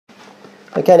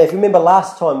Okay, now if you remember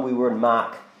last time we were in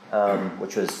Mark,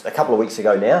 which was a couple of weeks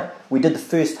ago now, we did the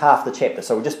first half of the chapter.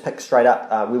 So we'll just pick straight up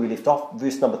where we left off,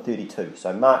 verse number 32.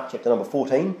 So Mark chapter number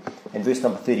 14 and verse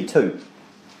number 32.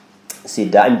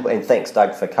 Said, and thanks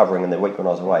Doug for covering in the week when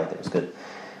I was away, that was good.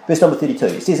 Verse number 32,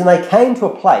 it says, "And they came to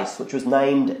a place which was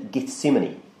named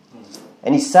Gethsemane.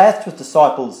 And he saith to his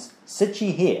disciples, Sit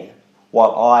ye here,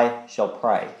 while I shall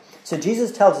pray." So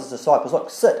Jesus tells his disciples, look,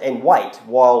 sit and wait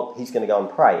while he's going to go and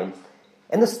pray.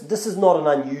 And this is not an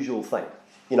unusual thing.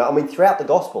 You know, I mean, throughout the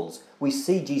Gospels, we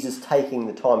see Jesus taking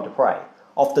the time to pray,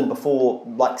 often before,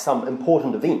 like, some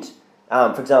important event.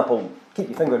 For example, keep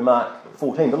your finger in Mark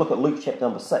 14, but look at Luke chapter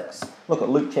number 6. Look at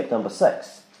Luke chapter number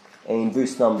 6 and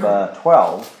verse number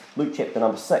 12. Luke chapter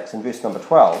number 6 and verse number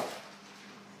 12.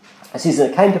 It says,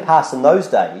 "And it came to pass in those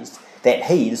days that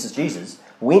he," this is Jesus,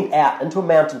 "went out into a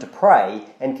mountain to pray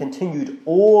and continued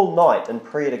all night in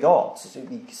prayer to God." So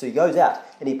he goes out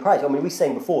and he prays. I mean, we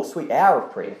sang before, sweet hour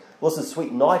of prayer. Well, this is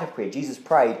sweet night of prayer. Jesus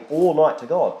prayed all night to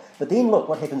God. But then look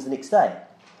what happens the next day.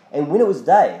 "And when it was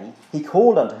day, he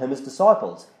called unto him his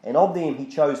disciples, and of them he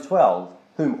chose 12,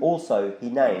 whom also he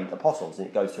named apostles." And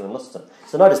it goes through and lists them.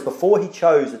 So notice, before he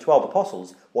chose the 12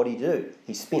 apostles, what did he do?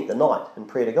 He spent the night in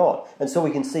prayer to God. And so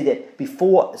we can see that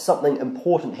before something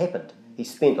important happened, he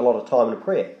spent a lot of time in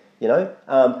prayer. You know,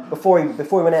 before he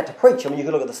went out to preach. I mean, you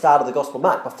can look at the start of the Gospel of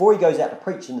Mark. Before he goes out to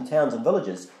preach in the towns and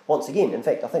villages, once again, in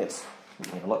fact, I think it's,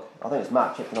 let me have a look. I think it's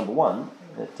Mark chapter number 1.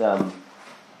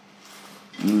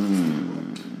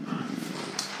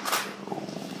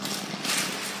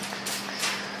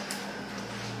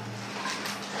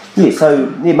 So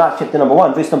near Mark chapter number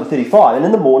 1, verse number 35. "And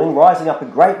in the morning, rising up a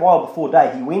great while before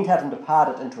day, he went out and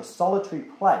departed into a solitary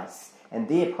place, and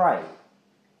there prayed.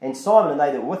 And Simon and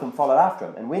they that were with him followed after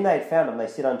him. And when they had found him, they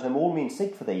said unto him, All men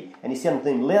seek for thee. And he said unto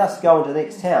them, Let us go into the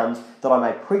next towns, that I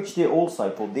may preach there also,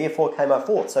 for therefore came I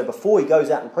forth." So before he goes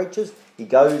out and preaches, he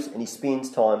goes and he spends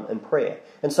time in prayer.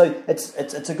 And so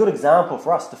it's a good example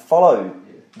for us to follow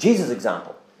Jesus'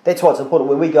 example. That's why it's important.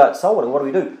 When we go out soul winning, what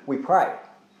do? We pray.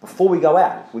 Before we go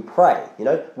out, we pray. You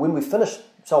know, when we finish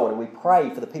soul winning, we pray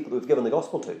for the people that we've given the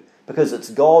gospel to, because it's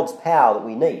God's power that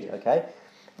we need, okay?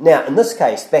 Now, in this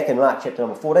case, back in Mark chapter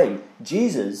number 14,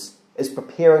 Jesus is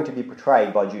preparing to be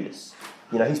betrayed by Judas.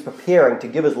 You know, he's preparing to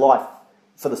give his life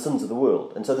for the sins of the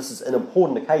world. And so this is an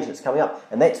important occasion that's coming up.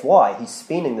 And that's why he's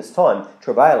spending this time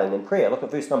travailing in prayer. Look at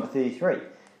verse number 33.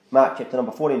 Mark chapter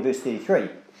number 14, verse 33.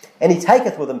 "And he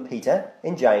taketh with him Peter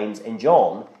and James and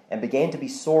John, and began to be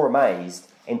sore amazed,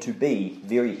 and to be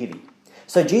very heavy."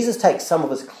 So Jesus takes some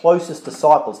of his closest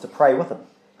disciples to pray with him.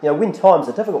 You know, when times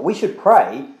are difficult, we should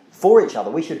pray for each other.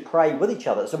 We should pray with each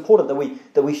other. It's important that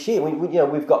we share. When you know,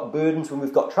 we've got burdens, when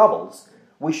we've got troubles,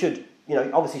 we should, you know,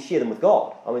 obviously share them with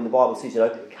God. I mean, the Bible says, you know,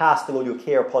 casting all your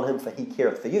care upon him, for he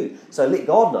careth for you. So let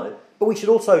God know. But we should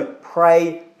also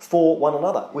pray for one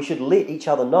another. We should let each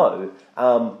other know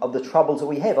of the troubles that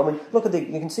we have. I mean, look at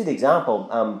you can see the example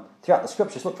throughout the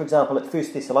scriptures. Look, for example, at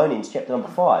 1 Thessalonians chapter number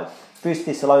 5. 1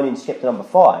 Thessalonians chapter number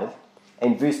 5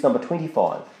 and verse number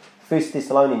 25. 1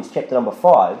 Thessalonians chapter number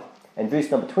 5 and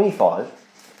verse number 25.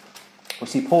 We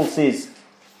see Paul says,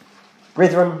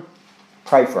 "Brethren,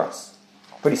 pray for us."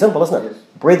 Pretty simple, isn't it? Yes.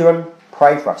 Brethren,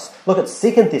 pray for us. Look at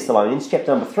 2 Thessalonians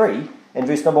chapter number 3 and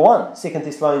verse number 1. 2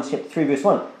 Thessalonians chapter 3 verse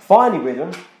 1. "Finally,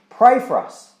 brethren, pray for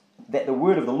us, that the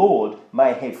word of the Lord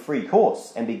may have free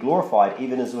course, and be glorified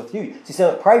even as with you." So he's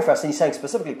saying, pray for us, and he's saying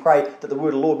specifically, pray that the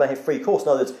word of the Lord may have free course. In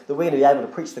other words, that we're going to be able to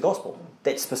preach the gospel.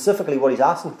 That's specifically what he's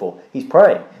asking for. He's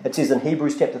praying. It says in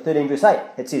Hebrews chapter 13 verse 8,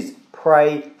 it says,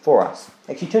 "Pray for us."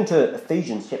 Actually, turn to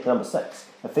Ephesians chapter number 6.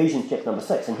 Ephesians chapter number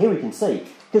 6, and here we can see,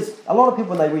 because a lot of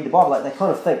people when they read the Bible, like, they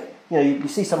kind of think, you know, you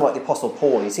see someone like the Apostle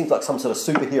Paul, and he seems like some sort of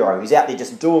superhero. He's out there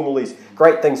just doing all these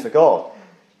great things for God.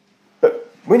 But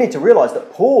we need to realise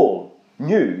that Paul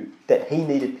knew that he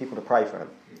needed people to pray for him.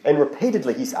 And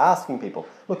repeatedly he's asking people.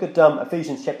 Look at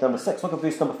Ephesians chapter number 6. Look at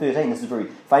verse number 13. This is a very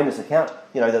famous account,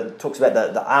 you know, that talks about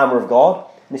the armour of God.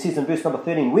 And it says in verse number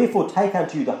 13, "Wherefore take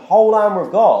unto you the whole armour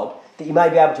of God, that you may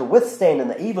be able to withstand in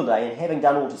the evil day, and having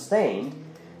done all to stand."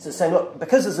 So it's saying, look,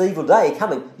 because there's an evil day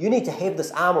coming, you need to have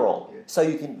this armour on, so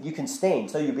you can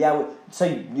stand, so you'll be able, so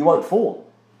you won't fall.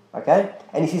 Okay?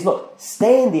 And he says, look,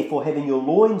 "Stand therefore, having your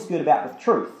loins girt about with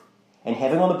truth, and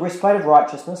having on the breastplate of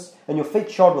righteousness, and your feet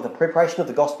shod with the preparation of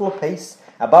the gospel of peace,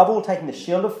 above all taking the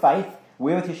shield of faith,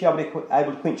 wherewith you shall be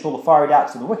able to quench all the fiery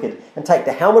darts of the wicked, and take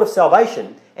the helmet of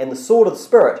salvation and the sword of the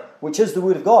Spirit, which is the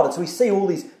word of God." And so we see all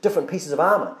these different pieces of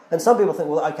armour. And some people think,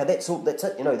 well, okay, that's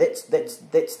it. You know, that's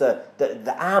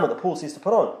the armour that Paul says to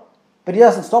put on. But he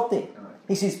doesn't stop there.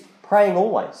 He says, "Praying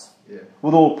always,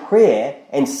 with all prayer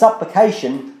and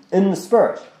supplication in the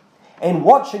Spirit." and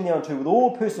watching thereunto with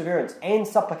all perseverance and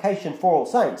supplication for all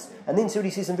saints. And then see what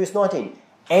he says in verse 19,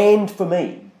 and for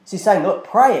me. So he's saying, look,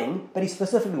 praying, but he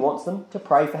specifically wants them to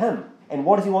pray for him. And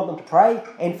what does he want them to pray?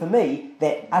 And for me,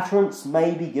 that utterance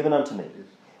may be given unto me,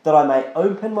 that I may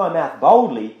open my mouth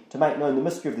boldly to make known the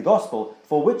mystery of the gospel,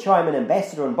 for which I am an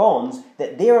ambassador in bonds,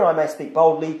 that therein I may speak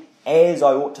boldly as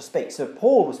I ought to speak. So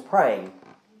Paul was praying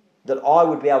that I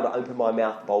would be able to open my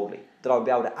mouth boldly, that I would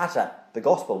be able to utter the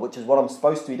gospel, which is what I'm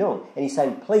supposed to be doing. And he's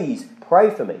saying, please pray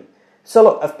for me. So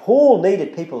look, if Paul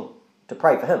needed people to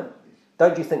pray for him,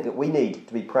 don't you think that we need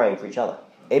to be praying for each other?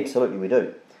 Absolutely we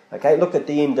do. Okay, look at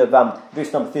the end of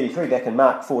verse number 33 back in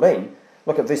Mark 14.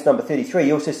 Look at verse number 33.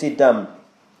 He also said, so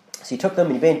he took them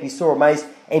and he began to be sore amazed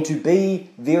and to be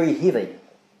very heavy.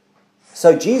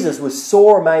 So Jesus was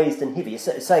sore amazed and heavy.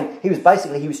 It's saying he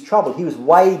was troubled. He was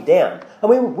weighed down. I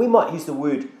mean, we might use the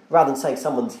word, rather than saying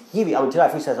someone's heavy. I mean, today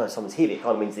if we say someone's heavy, it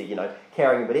kind of means that,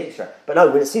 carrying a bit extra. But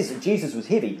no, when it says that Jesus was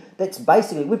heavy, that's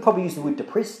basically, we'd probably use the word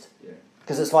depressed.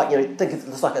 Because it's like, think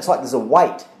it's like there's a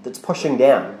weight that's pushing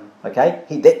down. Okay?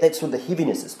 That's sort of the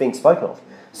heaviness that's being spoken of.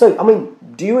 So, I mean,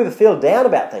 do you ever feel down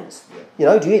about things? Do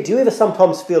you ever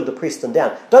sometimes feel depressed and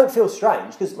down? Don't feel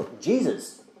strange, because look,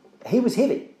 Jesus, he was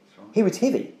heavy. He was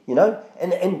heavy,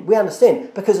 and we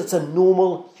understand, because it's a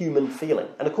normal human feeling.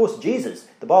 And of course, Jesus,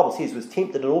 the Bible says, was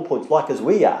tempted in all points like as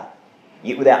we are,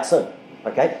 yet without sin.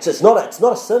 Okay? So it's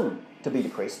not a sin to be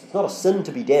depressed. It's not a sin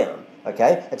to be down.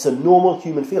 Okay? It's a normal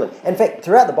human feeling. In fact,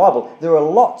 throughout the Bible, there are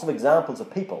lots of examples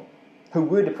of people who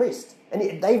were depressed, and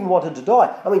they even wanted to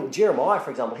die. I mean, Jeremiah,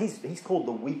 for example, he's called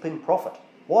the weeping prophet.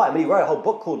 Why? I mean, he wrote a whole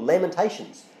book called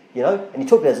Lamentations, and he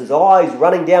talked about his eyes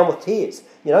running down with tears.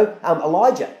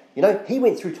 Elijah, he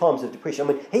went through times of depression.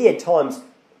 I mean, he had times,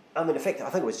 in fact, I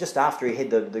think it was just after he had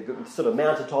the sort of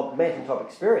mountaintop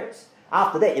experience.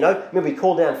 After that, remember he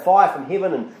called down fire from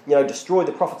heaven and, destroyed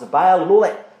the prophets of Baal and all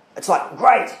that. It's like,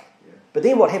 great. But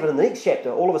then what happened in the next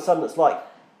chapter, all of a sudden it's like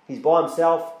he's by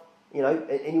himself, and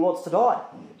he wants to die.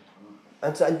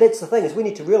 And that's the thing, is we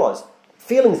need to realise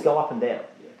feelings go up and down.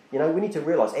 We need to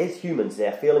realise as humans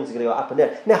our feelings are going to go up and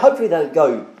down. Now hopefully they don't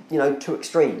go, to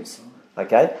extremes.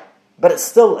 Okay? But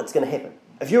it's going to happen.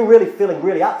 If you're really feeling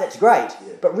really up, that's great.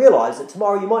 But realise that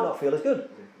tomorrow you might not feel as good.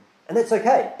 And that's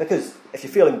okay, because if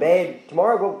you're feeling bad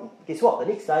tomorrow, well, guess what? The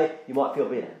next day you might feel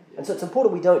better. And so it's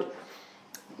important we don't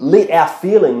let our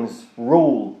feelings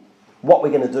rule what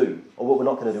we're going to do or what we're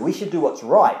not going to do. We should do what's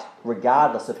right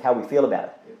regardless of how we feel about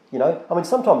it.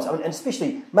 Sometimes, and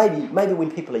especially maybe when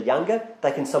people are younger,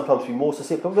 they can sometimes be more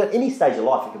susceptible. But at any stage of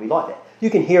life, it can be like that. You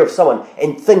can hear of someone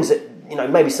and things that,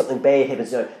 maybe something bad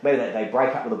happens. Maybe they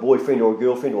break up with a boyfriend or a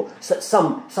girlfriend, or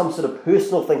some sort of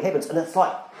personal thing happens, and it's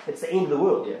like it's the end of the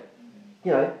world.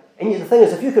 And the thing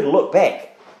is, if you could look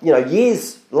back,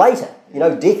 years later,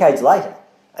 decades later,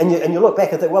 and you look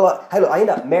back and think, well, hey, look, I end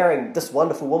up marrying this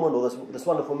wonderful woman or this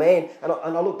wonderful man, and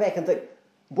I look back and think,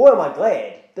 boy, am I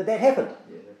glad that happened.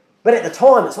 But at the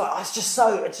time, it's like, it's just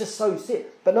so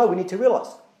set. But no, we need to realise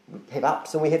we have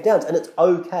ups and we have downs, and it's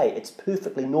okay. It's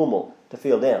perfectly normal to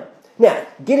feel down. Now,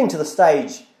 getting to the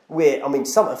stage where, in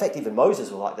fact, even Moses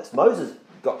was like this. Moses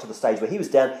got to the stage where he was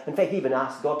down. In fact, he even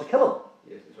asked God to kill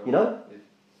him. Yes.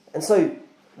 And so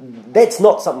that's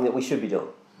not something that we should be doing.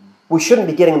 We shouldn't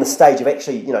be getting in the stage of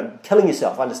actually, killing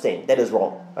yourself. Understand, that is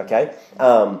wrong. Okay?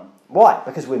 Why?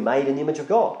 Because we're made in the image of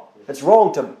God. It's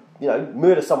wrong to,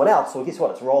 murder someone else. Well, guess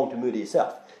what? It's wrong to murder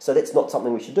yourself. So that's not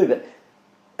something we should do. But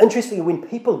interestingly, when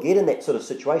people get in that sort of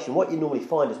situation, what you normally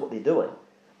find is what they're doing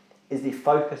is they're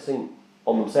focusing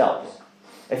on themselves.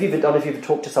 If you've ever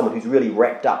talked to someone who's really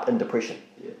wrapped up in depression,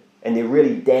 and they're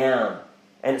really down,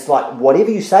 and it's like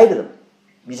whatever you say to them,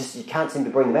 you can't seem to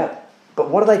bring them out. But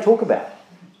what do they talk about?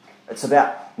 It's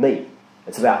about me.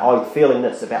 It's about I'm feeling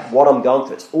this, about what I'm going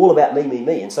through. It's all about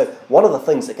me. And so one of the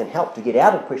things that can help to get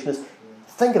out of depression is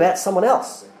think about someone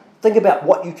else. Think about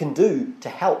what you can do to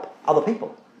help other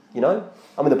people. The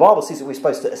Bible says that we're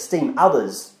supposed to esteem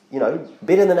others,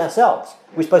 better than ourselves.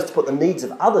 We're supposed to put the needs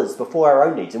of others before our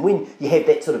own needs. And when you have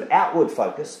that sort of outward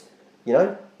focus, you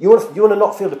want to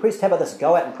not feel depressed, how about this?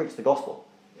 Go out and preach the gospel.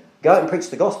 Go out and preach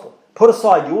the gospel. Put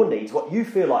aside your needs, what you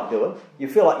feel like doing. You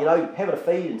feel like, having a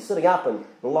feed and sitting up and,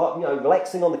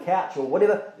 relaxing on the couch or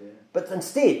whatever. Yeah. But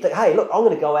instead, think, hey, look, I'm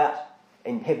going to go out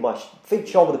and have my feet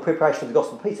shod with the preparation of the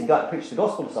gospel of peace and go out and preach the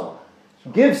gospel to someone.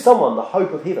 Give someone the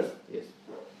hope of heaven. Yes.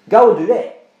 Go and do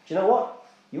that. Do you know what?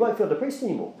 You won't feel depressed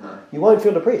anymore. No. You won't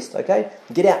feel depressed, okay?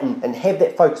 Get out and have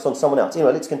that focus on someone else.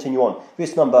 Anyway, let's continue on.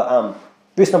 Verse number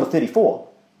 34.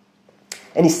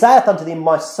 And he saith unto them,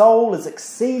 My soul is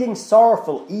exceeding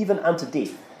sorrowful even unto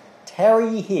death. Tarry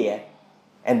ye here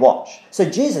and watch. So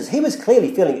Jesus, he was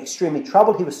clearly feeling extremely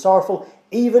troubled. He was sorrowful,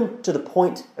 even to the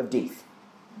point of death.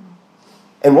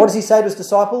 And what does he say to his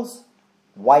disciples?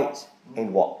 Wait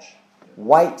and watch.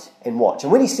 Wait and watch.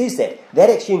 And when he says that, that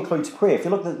actually includes prayer. If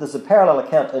you look, there's a parallel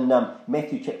account in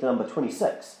Matthew chapter number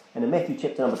 26. And in Matthew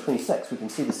chapter number 26, we can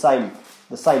see the same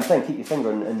thing. Keep your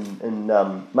finger in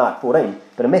Mark 14.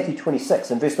 But in Matthew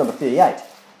 26, in verse number 38,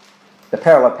 the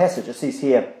parallel passage, it says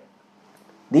here,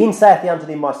 Then saith he unto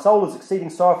them, My soul is exceeding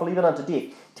sorrowful, even unto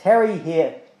death. Tarry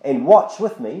here and watch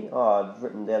with me. Oh, I've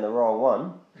written down the wrong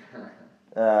one.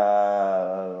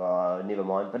 Never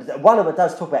mind. But one of it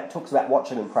does talks about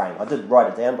watching and praying. I did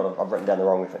write it down, but I've written down the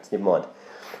wrong reference. Never mind.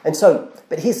 And so,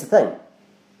 but here's the thing.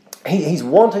 He's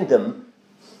wanting them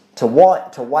to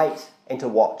wait and to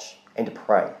watch and to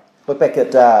pray. Look back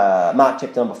at Mark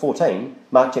chapter number 14.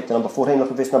 Mark chapter number 14, look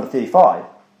at verse number 35.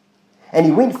 And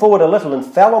he went forward a little and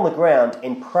fell on the ground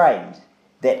and prayed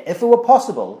that if it were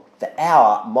possible, the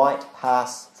hour might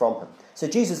pass from him. So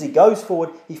Jesus, he goes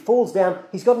forward, he falls down,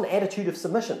 he's got an attitude of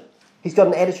submission. He's got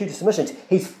an attitude of submission.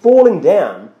 He's falling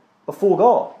down before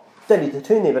God. Don't need to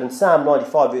turn there, but in Psalm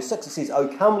 95 verse 6 it says, O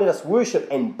come, let us worship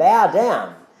and bow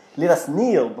down. Let us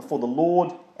kneel before the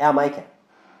Lord our Maker.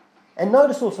 And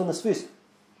notice also in this verse,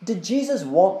 did Jesus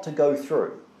want to go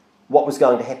through what was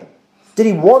going to happen? Did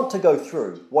he want to go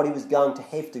through what he was going to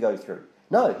have to go through?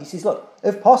 No, he says, look,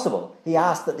 if possible, he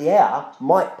asked that the hour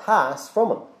might pass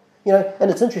from him. You know, and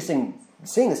it's interesting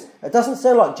seeing this. It doesn't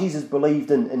sound like Jesus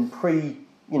believed in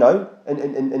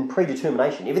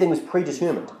predetermination. Everything was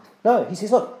predetermined. No, he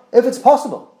says, look, if it's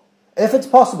possible,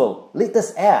 let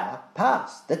this hour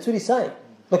pass. That's what he's saying.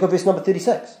 Look at verse number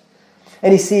 36.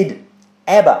 And he said,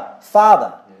 Abba,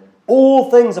 Father, all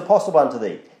things are possible unto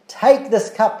thee. Take this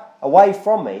cup away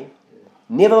from me.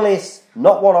 Nevertheless,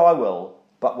 not what I will,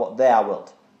 but what thou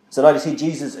wilt. So notice here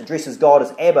Jesus addresses God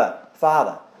as Abba,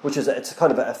 Father, which is it's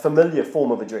kind of a familiar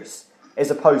form of address, as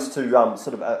opposed to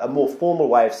sort of a more formal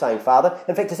way of saying Father.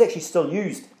 In fact, it's actually still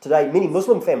used today. Many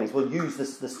Muslim families will use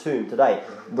this term today,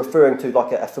 referring to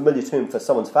like a familiar term for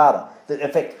someone's father.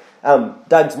 In fact,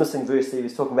 Doug's missing verse that he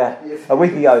was talking about a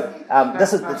week ago.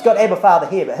 It's got Abba Father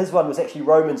here, but his one was actually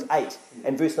Romans 8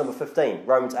 and verse number 15.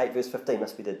 Romans 8 verse 15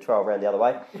 must be the trial around the other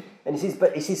way. And he says,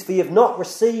 For you have not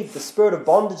received the spirit of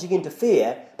bondage again to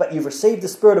fear, but you've received the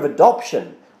spirit of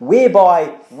adoption,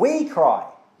 whereby we cry,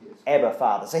 Abba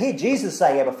Father. So here Jesus is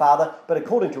saying Abba Father, but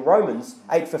according to Romans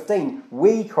 8:15,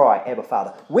 we cry Abba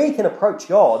Father. We can approach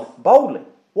God boldly.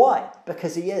 Why?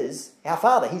 Because he is our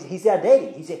Father. He's our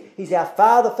daddy. He's our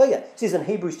father figure. It says in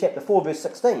Hebrews chapter 4 verse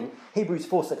 16, Hebrews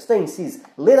 4:16 says,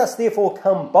 Let us therefore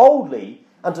come boldly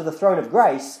unto the throne of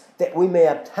grace, that we may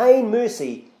obtain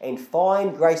mercy and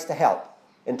find grace to help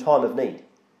in time of need.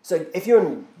 So if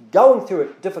you're going through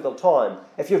a difficult time,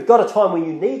 if you've got a time when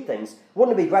you need things,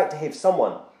 wouldn't it be great to have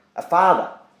someone, a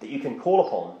father, that you can call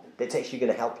upon that's actually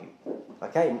going to help you?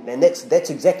 Okay, and that's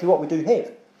exactly what we do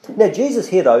have. Now Jesus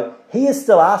here though, he is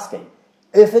still asking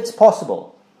if it's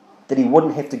possible that he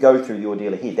wouldn't have to go through the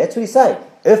ordeal ahead. That's what he's saying,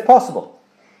 if possible.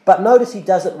 But notice he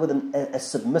does it with a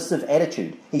submissive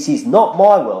attitude. He says, not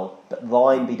my will, but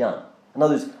thine be done. In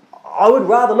other words, I would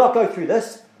rather not go through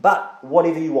this, but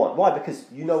whatever you want. Why? Because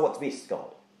you know what's best,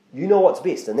 God. You know what's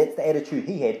best, and that's the attitude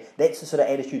he had. That's the sort of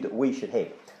attitude that we should have.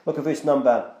 Look at verse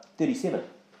number 37.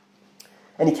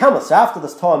 And he cometh, so after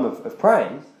this time of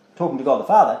praying, talking to God the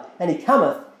Father, and he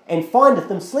cometh and findeth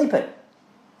them sleeping,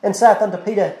 and saith unto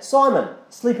Peter, Simon,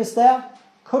 sleepest thou?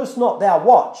 Couldst not thou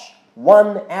watch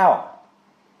 1 hour?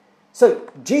 So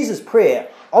Jesus' prayer,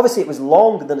 obviously it was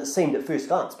longer than it seemed at first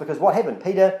glance, because what happened?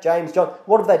 Peter, James, John,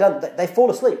 what have they done? They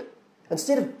fall asleep.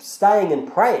 Instead of staying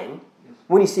and praying,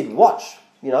 when he said watch,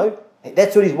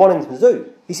 that's what he's wanting them to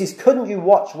do. He says, couldn't you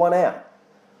watch 1 hour?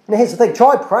 Now here's the thing,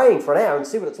 try praying for an hour and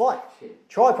see what it's like.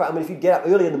 Try praying. I mean, if you get up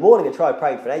early in the morning and try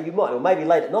praying for an hour, you might, or maybe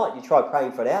late at night you try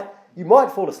praying for an hour, you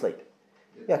might fall asleep.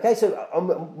 Yeah, okay, so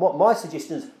what my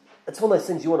suggestion is, it's one of those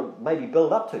things you want to maybe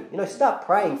build up to. Start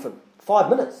praying for 5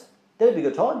 minutes. That'd be a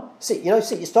good time. Set your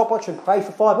stopwatch and pray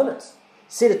for 5 minutes.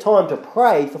 Set a time to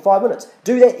pray for 5 minutes.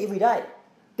 Do that every day.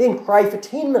 Then pray for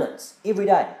 10 minutes every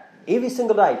day. Every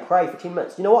single day, pray for 10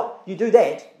 minutes. You know what? You do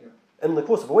that, in the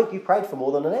course of a week, you prayed for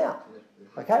more than an hour.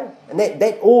 Okay? And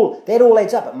that all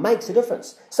adds up. It makes a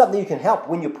difference. Something you can help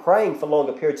when you're praying for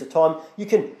longer periods of time. You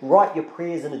can write your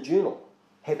prayers in a journal.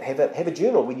 Have a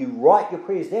journal where you write your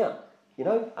prayers down.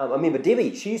 I remember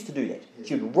Debbie, she used to do that.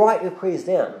 She would write her prayers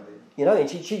down. And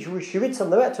she read some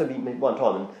of them out to me one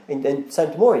time, and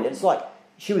same to Maureen. It's like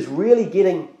she was really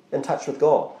getting in touch with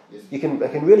God. Yes. It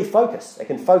can really focus. It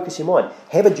can focus your mind.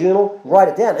 Have a journal, write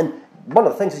it down. And one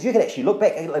of the things is you can actually look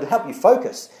back, it'll help you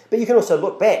focus, but you can also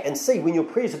look back and see when your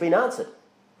prayers have been answered.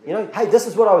 You know, hey, this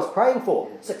is what I was praying for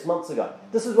 6 months ago.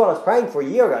 This is what I was praying for a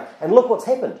year ago, and look what's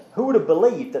happened. Who would have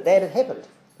believed that had happened?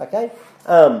 Okay?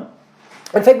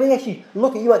 In fact, we actually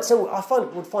look at, you might say,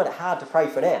 well, would find it hard to pray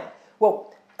for now.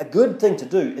 Well, a good thing to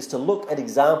do is to look at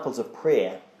examples of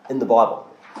prayer in the Bible.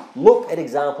 Look at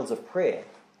examples of prayer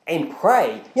and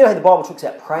pray. You know how the Bible talks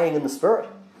about praying in the Spirit?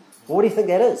 Well, what do you think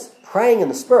that is? Praying in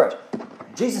the Spirit.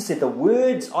 Jesus said, the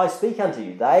words I speak unto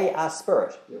you, they are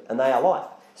spirit and they are life.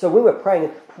 So when we're praying,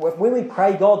 when we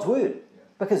pray God's word,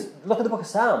 because look at the book of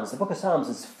Psalms. The book of Psalms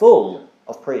is full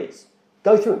of prayers.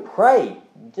 Go through and pray,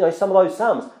 some of those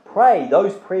Psalms. Pray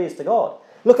those prayers to God.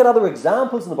 Look at other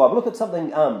examples in the Bible. Look at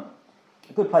something, a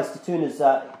good place to turn is,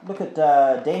 look at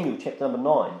Daniel chapter number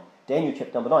 9. Daniel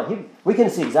chapter number 9. We can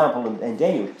see an example in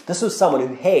Daniel. This was someone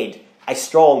who had a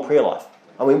strong prayer life.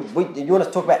 I mean, you want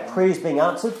to talk about prayers being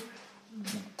answered?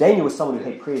 Daniel was someone who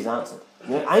had prayers answered.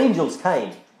 Angels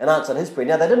came and answered his prayer.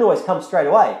 Now, they didn't always come straight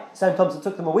away. Sometimes it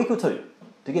took them a week or two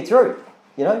to get through,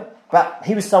 But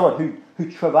he was someone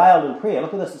who travailed in prayer.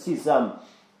 Look at this. It says,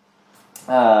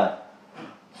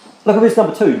 look at verse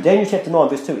number 2. Daniel chapter 9,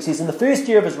 verse 2. It says, in the first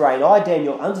year of his reign, I,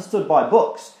 Daniel, understood by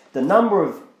books the number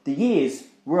of the years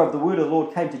whereof the word of the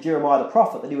Lord came to Jeremiah the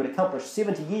prophet, that he would accomplish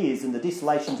 70 years in the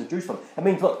desolations of Jerusalem. I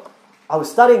mean, look, I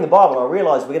was studying the Bible and I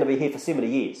realised we're going to be here for 70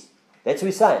 years. That's what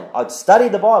he's saying. I'd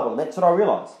studied the Bible and that's what I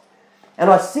realised. And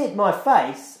I set my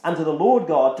face unto the Lord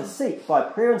God to seek by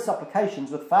prayer and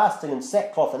supplications with fasting and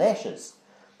sackcloth and ashes.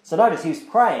 So notice he was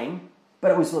praying,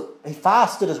 but he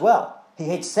fasted as well. He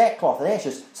had sackcloth and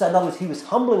ashes. So in other words, he was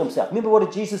humbling himself. Remember what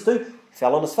did Jesus do? He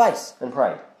fell on his face and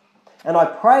prayed. And I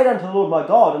prayed unto the Lord my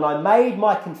God, and I made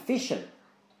my confession,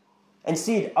 and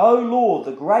said, O Lord,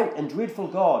 the great and dreadful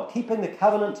God, keeping the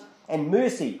covenant and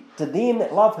mercy to them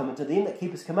that love him and to them that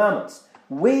keep his commandments.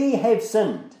 We have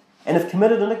sinned, and have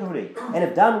committed iniquity, and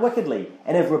have done wickedly,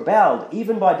 and have rebelled,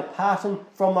 even by departing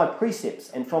from thy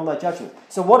precepts and from thy judgment.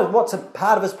 So what's a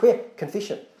part of his prayer?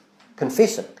 Confession.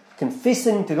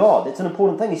 Confessing to God. That's an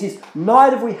important thing. He says,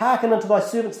 neither have we hearkened unto thy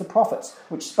servants the prophets,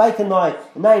 which spake in thy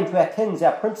name to our kings,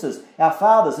 our princes, our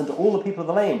fathers, and to all the people of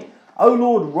the land. O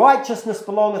Lord, righteousness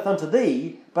belongeth unto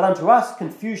thee, but unto us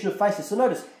confusion of faces. So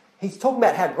notice, he's talking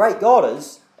about how great God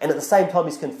is, and at the same time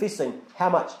he's confessing how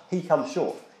much he comes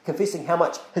short. Confessing how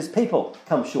much his people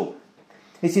come short.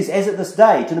 He says, as at this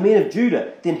day, to the men of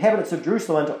Judah, the inhabitants of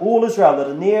Jerusalem, and to all Israel that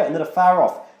are near and that are far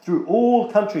off, through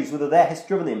all countries whither thou hast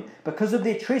driven them, because of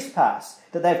their trespass,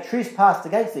 that they have trespassed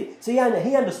against thee. So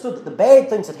he understood that the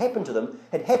bad things that happened to them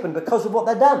had happened because of what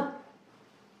they'd done.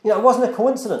 It wasn't a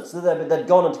coincidence that they'd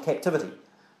gone into captivity.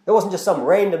 It wasn't just some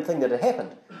random thing that had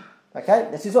happened. Okay?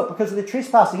 This is what, because of their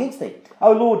trespass against thee.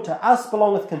 O Lord, to us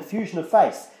belongeth confusion of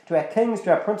face, to our kings,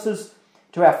 to our princes,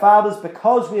 to our fathers,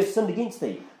 because we have sinned against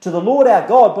thee. To the Lord our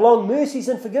God belong mercies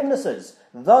and forgivenesses,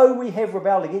 though we have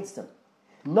rebelled against him.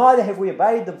 Neither have we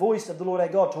obeyed the voice of the Lord our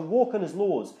God to walk in his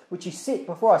laws, which he set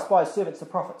before us by his servants the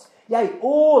prophets. Yea,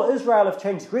 all Israel have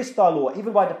transgressed thy law,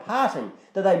 even by departing,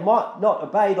 that they might not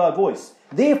obey thy voice.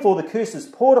 Therefore the curse is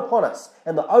poured upon us,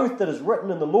 and the oath that is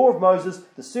written in the law of Moses,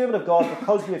 the servant of God,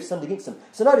 because we have sinned against him.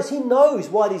 So notice, he knows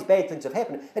why these bad things have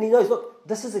happened, and he knows, look,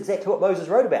 this is exactly what Moses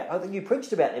wrote about. I think you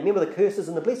preached about it. Remember the curses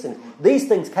and the blessings. These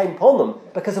things came upon them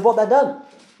because of what they'd done.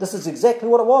 This is exactly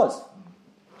what it was.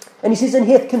 And he says, and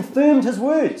he hath confirmed his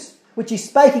words, which he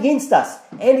spake against us,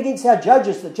 and against our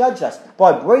judges that judged us,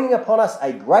 by bringing upon us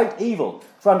a great evil.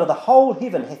 For under the whole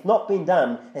heaven hath not been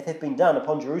done, hath been done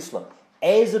upon Jerusalem,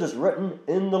 as it is written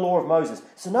in the law of Moses.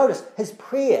 So notice, his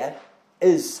prayer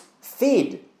is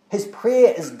fed. His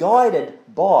prayer is guided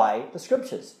by the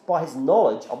Scriptures, by his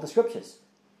knowledge of the Scriptures.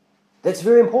 That's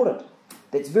very important.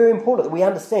 That's very important that we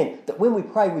understand that when we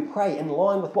pray in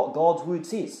line with what God's Word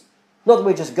says. Not that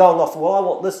we're just going off, well, I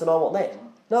want this and I want that.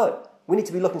 No, we need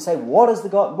to be looking and say, what does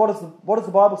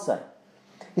the Bible say?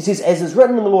 He says, as is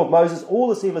written in the law of Moses, all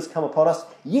this evil has come upon us,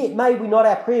 yet made we not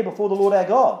our prayer before the Lord our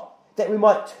God, that we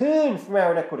might turn from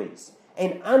our iniquities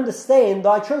and understand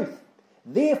thy truth.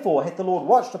 Therefore hath the Lord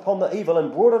watched upon the evil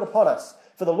and brought it upon us.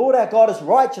 For the Lord our God is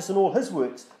righteous in all his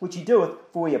works, which he doeth,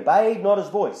 for we obeyed not his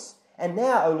voice. And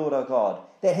now, O Lord our God,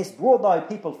 that hast brought thy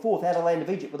people forth out of the land of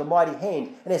Egypt with a mighty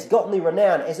hand, and hast gotten thee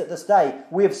renown, as at this day,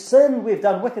 we have sinned, we have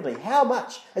done wickedly. How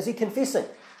much is he confessing?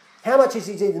 How much is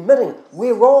he admitting,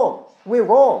 we're wrong, we're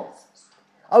wrong.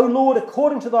 O Lord,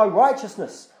 according to thy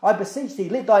righteousness, I beseech thee,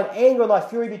 let thine anger and thy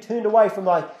fury be turned away from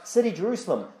thy city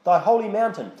Jerusalem, thy holy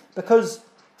mountain, because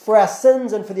for our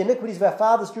sins and for the iniquities of our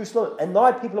fathers Jerusalem, and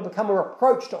thy people have become a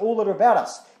reproach to all that are about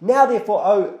us. Now therefore,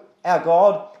 O our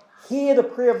God, hear the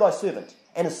prayer of thy servant,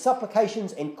 and his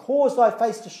supplications, and cause thy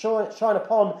face to shine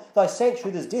upon thy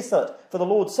sanctuary that is desolate for the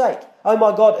Lord's sake. O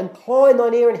my God, incline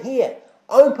thine ear and hear.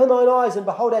 Open thine eyes and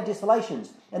behold our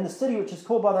desolations, and the city which is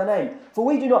called by thy name. For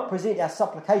we do not present our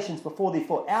supplications before thee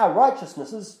for our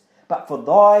righteousnesses, but for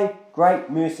thy great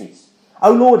mercies.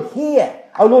 O Lord, hear.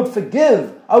 O Lord,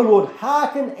 forgive. O Lord,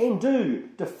 hearken and do.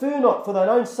 Defer not for thine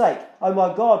own sake. O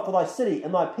my God, for thy city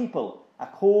and thy people are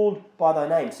called by thy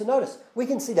name. So notice, we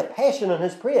can see the passion in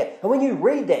his prayer. And when you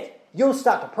read that, you'll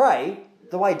start to pray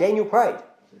the way Daniel prayed.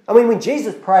 I mean, when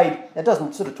Jesus prayed, it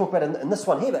doesn't sort of talk about it in this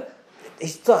one here, but he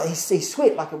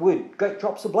sweat like it would, great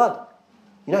drops of blood.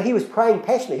 You know, he was praying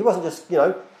passionately. He wasn't just,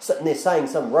 sitting there saying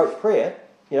some rote prayer,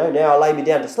 now I lay me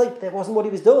down to sleep. That wasn't what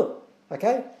he was doing.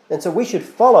 Okay? And so we should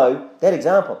follow that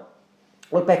example.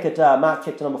 Look back at Mark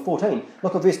chapter number 14.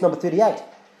 Look at verse number 38.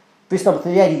 Verse number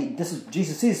 38,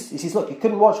 Jesus says, he says, look, you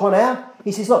couldn't watch 1 hour?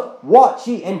 He says, look, watch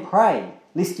ye and pray,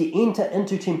 lest ye enter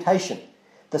into temptation.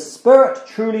 The spirit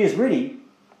truly is ready,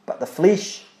 but the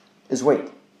flesh is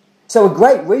weak. So a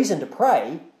great reason to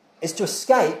pray is to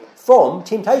escape from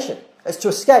temptation. It's to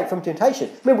escape from temptation.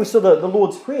 Remember we saw the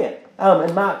Lord's Prayer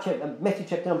in Matthew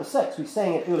chapter number 6. We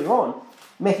sang it earlier on.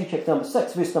 Matthew chapter number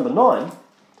 6, verse number 9.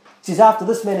 It says, after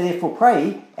this manner therefore pray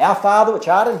ye, our Father which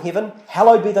art in heaven,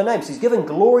 hallowed be thy name. So he's giving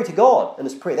glory to God in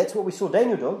his prayer. That's what we saw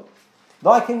Daniel doing.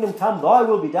 Thy kingdom come, thy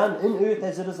will be done in earth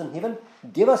as it is in heaven.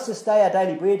 Give us this day our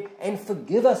daily bread, and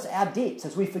forgive us our debts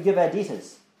as we forgive our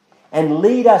debtors. And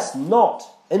lead us not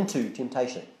into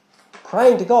temptation.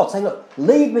 Praying to God, saying, look,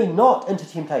 lead me not into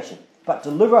temptation, but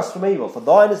deliver us from evil. For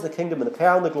thine is the kingdom and the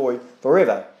power and the glory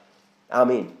forever.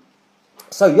 Amen.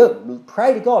 So you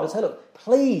pray to God and say, look,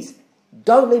 please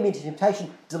don't lead me into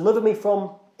temptation. Deliver me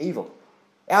from evil.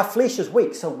 Our flesh is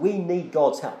weak, so we need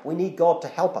God's help. We need God to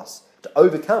help us to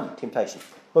overcome temptation.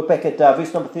 Look back at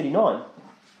verse number 39.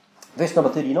 Verse number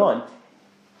 39.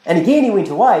 And again he went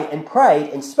away and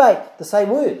prayed and spake the same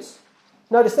words.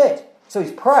 Notice that. So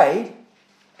he's prayed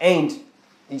and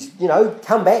he's,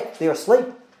 come back. They're asleep.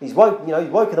 He's woken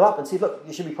them up and said, look,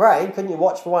 you should be praying. Couldn't you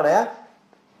watch for 1 hour?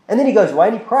 And then he goes away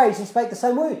and he prays and spake the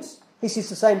same words. He says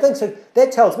the same thing. So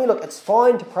that tells me, look, it's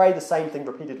fine to pray the same thing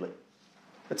repeatedly.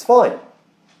 It's fine.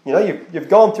 You've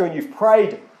gone through and you've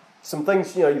prayed some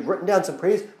things, you've written down some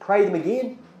prayers, pray them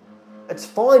again. It's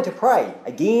fine to pray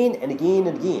again and again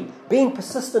and again. Being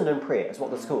persistent in prayer is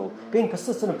what it's called. Being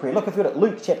persistent in prayer. Look, if you've got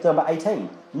Luke chapter number 18.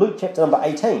 Luke chapter number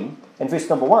 18 and verse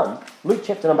number 1. Luke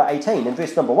chapter number 18 and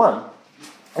verse number 1.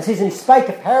 It says, and he spake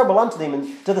a parable unto them,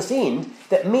 and to this end,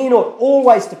 that men ought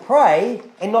always to pray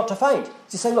and not to faint. So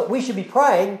he's saying, look, we should be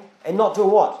praying and not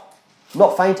doing what?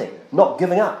 Not fainting, not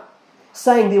giving up.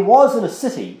 Saying, there was in a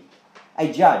city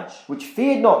a judge, which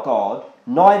feared not God,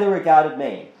 neither regarded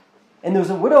man. And there was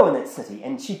a widow in that city,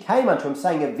 and she came unto him,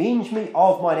 saying, avenge me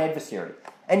of mine adversary.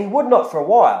 And he would not for a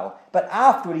while, but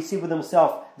afterward he said with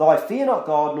himself, though I fear not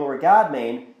God, nor regard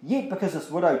man, yet because this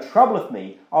widow troubleth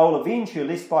me, I will avenge her,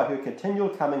 lest by her continual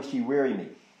coming she weary me.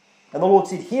 And the Lord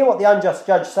said, hear what the unjust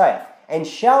judge saith, and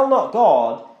shall not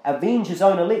God avenge his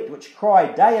own elect, which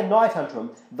cry day and night unto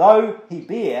him, though he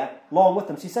bear long with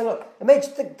them. So he's saying, look,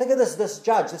 imagine, think of this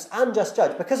judge, this unjust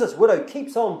judge, because this widow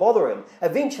keeps on bothering him,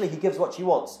 eventually he gives what she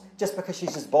wants, just because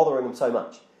she's just bothering him so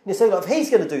much. And you're saying, look, if he's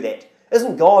going to do that,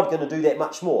 isn't God going to do that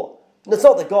much more? And it's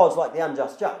not that God's like the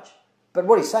unjust judge. But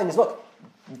what he's saying is, look,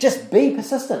 just be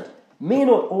persistent. Men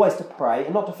ought always to pray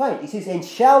and not to faint. He says, and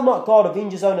shall not God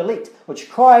avenge his own elect, which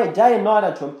cry day and night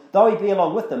unto him, though he be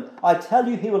along with them? I tell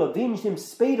you, he will avenge them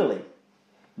speedily.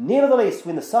 Nevertheless,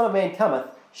 when the Son of Man cometh,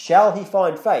 shall he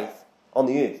find faith on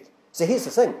the earth? So here's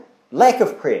the thing. Lack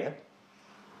of prayer,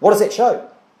 what does that show?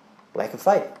 Lack of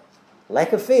faith.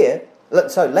 Lack of fear.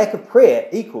 So lack of prayer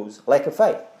equals lack of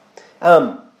faith.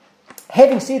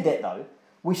 Having said that, though,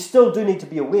 we still do need to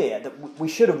be aware that we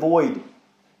should avoid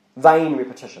vain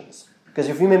repetitions. Because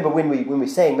if you remember when we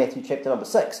sang Matthew chapter number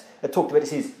 6, it talked about, it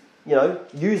says,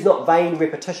 use not vain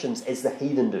repetitions as the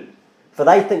heathen do, for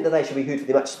they think that they should be heard for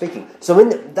their much speaking. So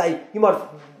when they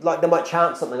might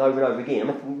chant something over and over again.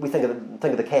 I mean, we think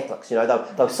of the Catholics,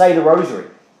 they'll say the rosary,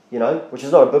 which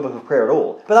is not a biblical prayer at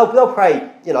all. But they'll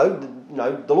pray,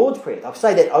 the Lord's Prayer. They'll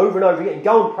say that over and over again, and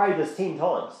go and pray this 10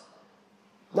 times.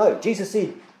 No, Jesus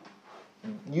said,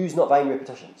 use not vain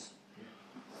repetitions.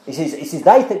 He says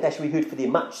they think they should be heard for their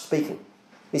much speaking.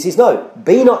 He says, no,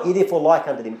 be not ye therefore like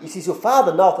unto them. He says, your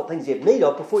Father knoweth what things you have need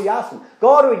of before you ask him.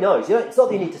 God already knows. It's not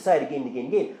that you need to say it again and again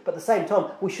and again, but at the same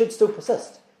time, we should still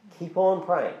persist. Keep on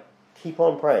praying. Keep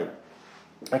on praying.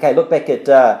 Okay, look back at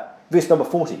verse number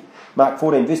 40. Mark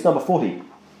 14, verse number 40.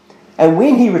 And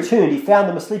when he returned, he found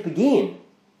them asleep again,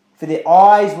 for their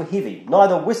eyes were heavy,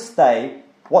 neither wist they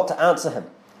what to answer him.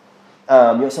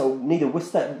 So neither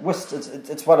wist,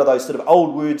 it's one of those sort of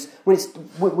old words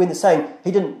when they're saying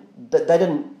they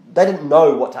didn't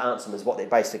know what to answer them is what they're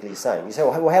basically saying. You say,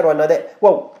 well, how do I know that?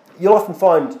 Well, you'll often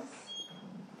find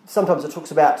sometimes it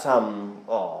talks about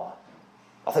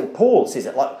I think Paul says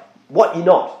it like, what ye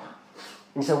not?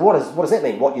 And you say, what does that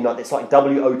mean? What ye not? That's like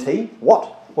W-O-T.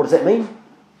 What does that mean?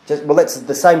 Well, that's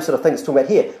the same sort of thing it's talking about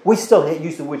here. We still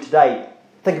use the word today.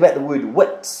 Think about the word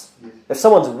wits. If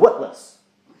someone's witless,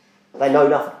 they know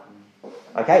nothing.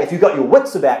 Okay? If you've got your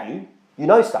wits about you, you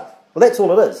know stuff. Well, that's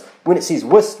all it is. When it says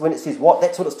wist, when it says what,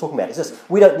 that's what it's talking about. It's just,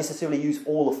 we don't necessarily use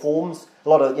all the forms. A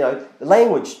lot of, the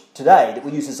language today that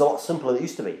we use is a lot simpler than it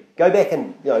used to be. Go back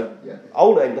in,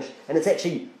 older English, and it's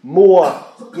actually more,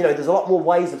 there's a lot more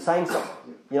ways of saying something.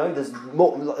 There's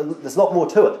a lot more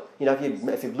to it.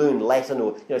 If you've learned Latin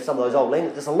or, some of those old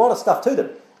languages, there's a lot of stuff to them.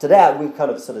 Today, we've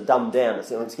kind of sort of dumbed down. It's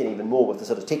getting even more with the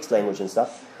sort of text language and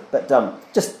stuff. But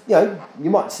you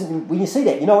might, when you see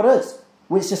that, you know what it is.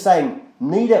 When it's just saying,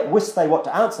 neither wist they what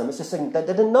to answer them, it's just saying they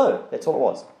didn't know. That's all it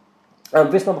was.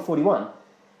 Verse number 41.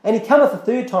 And he cometh the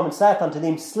third time and saith unto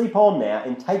them, sleep on now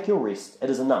and take your rest. It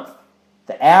is enough.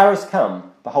 The hour is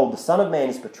come. Behold, the Son of Man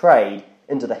is betrayed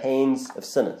into the hands of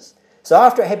sinners. So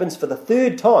after it happens for the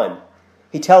third time,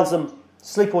 he tells them,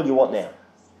 sleep all you want now.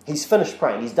 He's finished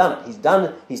praying. He's done it.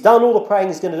 He's done all the praying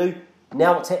he's going to do.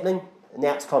 Now what's happening?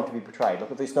 Now it's time to be betrayed.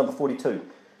 Look at verse number 42.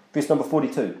 Verse number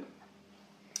 42.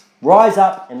 Rise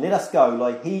up and let us go.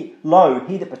 Lo,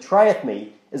 he that betrayeth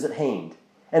me is at hand.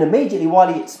 And immediately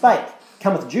while he yet spake,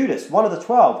 cometh Judas, one of the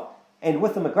 12, and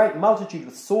with him a great multitude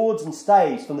with swords and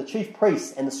staves from the chief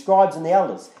priests and the scribes and the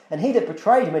elders. And he that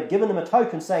betrayed him had given them a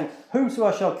token, saying,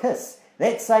 whomsoever shall kiss,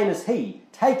 that same is he.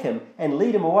 Take him and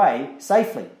lead him away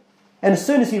safely. And as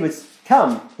soon as he was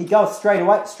come, he goeth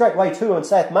straightway to him and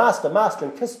saith, Master, Master,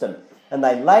 and kissed him. And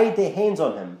they laid their hands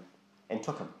on him and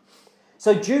took him.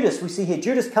 So Judas, we see here,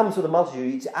 Judas comes with a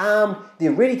multitude. He's armed.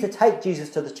 They're ready to take Jesus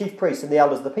to the chief priests and the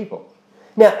elders of the people.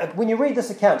 Now, when you read this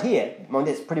account here,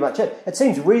 that's pretty much it. It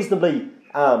seems to be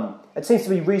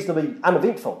reasonably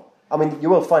uneventful. I mean, you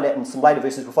will find out in some later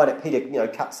verses, we'll find out Peter,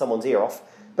 cut someone's ear off.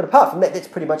 But apart from that, that's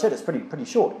pretty much it. It's pretty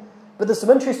short. But there's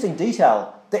some interesting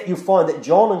detail that you'll find that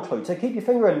John includes. So keep your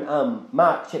finger in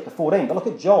Mark chapter 14, but look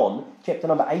at John chapter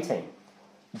number 18.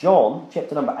 John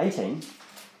chapter number 18.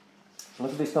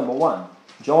 Look at verse number 1.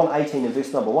 John 18 and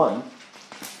verse number 1.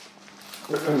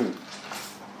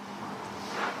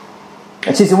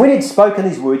 It says, and when he had spoken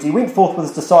these words, he went forth with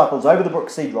his disciples over the brook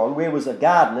Cedron, where was a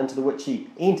garden into the which he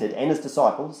entered, and his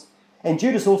disciples. And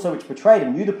Judas also, which betrayed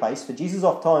him, knew the place, for Jesus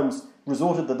oft times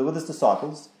resorted thither with his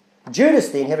disciples. Judas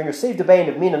then, having received a band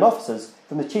of men and officers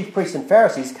from the chief priests and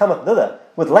Pharisees, cometh thither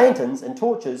with lanterns and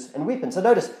torches and weapons. So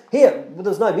notice, here,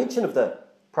 there's no mention of the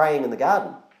praying in the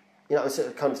garden. It's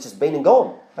kind of just been and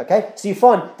gone. Okay? So you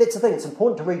find, that's the thing, it's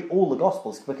important to read all the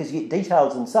Gospels because you get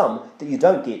details in some that you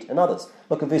don't get in others.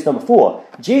 Look at verse number 4.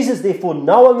 Jesus, therefore,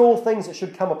 knowing all things that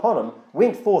should come upon him,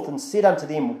 went forth and said unto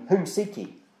them, whom seek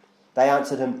ye? They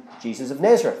answered him, Jesus of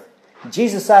Nazareth.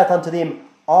 Jesus saith unto them,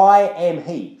 I am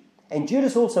he. And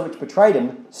Judas also, which betrayed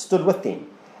him, stood with them.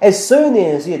 As soon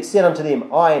then as he had said unto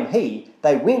them, I am he,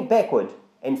 they went backward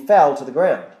and fell to the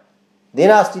ground. Then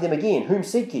asked he them again, whom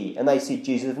seek ye? And they said,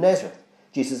 Jesus of Nazareth.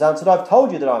 Jesus answered, I've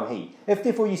told you that I am he. If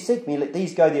therefore ye seek me, let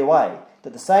these go their way,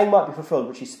 that the saying might be fulfilled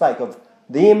which he spake, of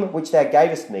them which thou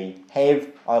gavest me, have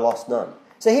I lost none.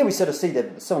 So here we sort of see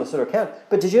the similar sort of account.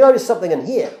 But did you notice something in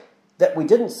here that we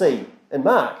didn't see in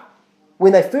Mark?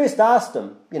 When they first asked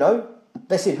him,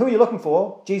 they said, who are you looking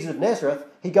for? Jesus of Nazareth.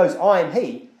 He goes, I am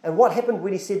he. And what happened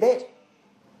when he said that?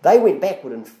 They went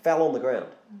backward and fell on the ground.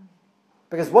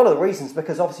 Because one of the reasons,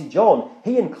 because obviously John,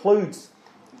 he includes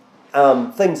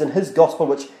things in his gospel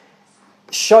which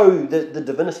show the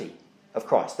divinity of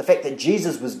Christ. The fact that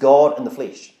Jesus was God in the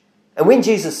flesh. And when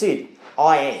Jesus said,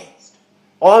 I am,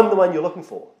 I'm the one you're looking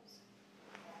for,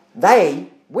 they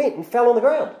went and fell on the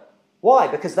ground. Why?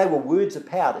 Because they were words of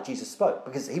power that Jesus spoke.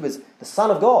 Because he was the Son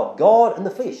of God, God in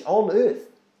the flesh, on earth.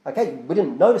 Okay, we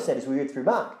didn't notice that as we read through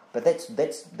Mark, but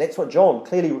that's what John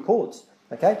clearly records.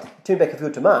 Okay, turn back if you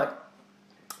would to Mark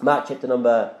chapter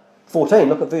number 14.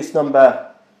 Look at verse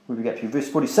number, where we get to? Verse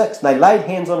 46. And they laid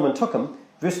hands on him and took him.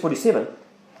 Verse 47.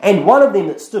 And one of them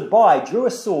that stood by drew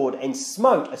a sword and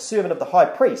smote a servant of the high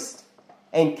priest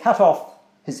and cut off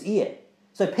his ear.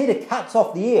 So Peter cuts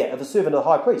off the ear of a servant of the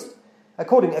high priest.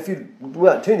 According, if you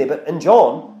won't turn there, but in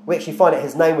John, we actually find out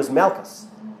his name was Malchus.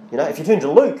 If you turn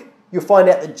to Luke, you'll find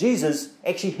out that Jesus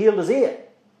actually healed his ear.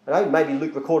 Maybe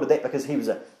Luke recorded that because he's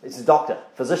a doctor,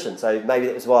 physician, so maybe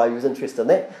that was why he was interested in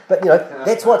that. But,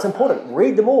 that's why it's important.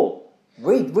 Read them all.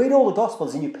 Read all the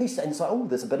Gospels and you piece it and it's like, oh,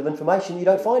 there's a bit of information you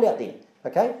don't find out there.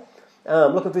 Okay?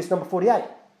 Look at verse number 48.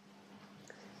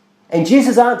 And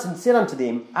Jesus answered and said unto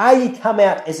them, Are ye come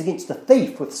out as against a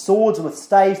thief with swords and with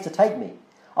staves to take me?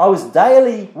 I was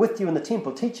daily with you in the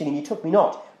temple teaching, and you took me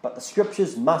not. But the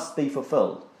scriptures must be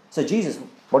fulfilled. So Jesus,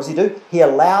 what does he do? He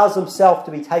allows himself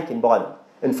to be taken by them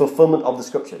in fulfillment of the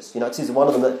scriptures. It says in one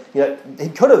of them that, he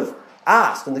could have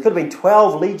asked, and there could have been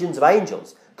 12 legions of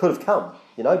angels could have come,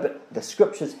 but the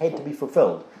scriptures had to be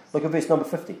fulfilled. Look at verse number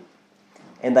 50.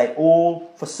 And they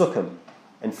all forsook him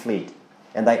and fled.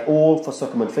 And they all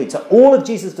forsook him and fled. So all of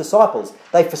Jesus' disciples,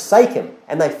 they forsake him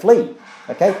and they flee.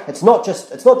 Okay? It's not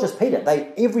just Peter.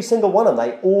 Every single one of them,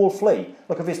 they all flee.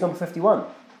 Look at verse number 51.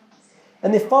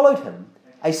 And there followed him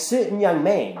a certain young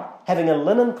man, having a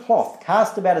linen cloth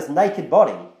cast about his naked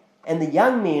body, and the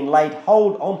young men laid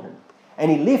hold on him. And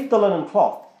he left the linen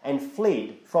cloth and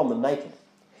fled from them naked.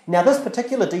 Now this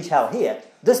particular detail here,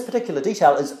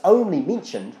 is only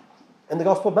mentioned in the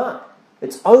Gospel of Mark.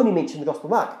 It's only mentioned in the Gospel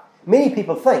of Mark. Many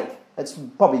people think, it's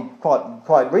probably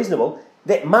quite reasonable,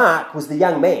 that Mark was the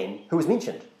young man who was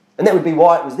mentioned. And that would be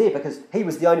why it was there, because he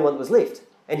was the only one that was left.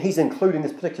 And he's including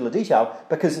this particular detail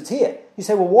because it's here. You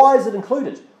say, well, why is it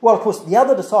included? Well, of course, the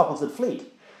other disciples had fled.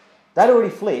 They'd already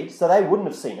fled, so they wouldn't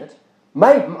have seen it.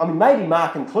 Maybe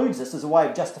Mark includes this as a way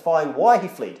of justifying why he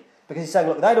fled. Because he's saying,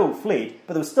 look, they'd all fled,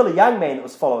 but there was still a young man that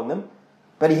was following them.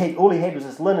 But all he had was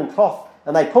this linen cloth,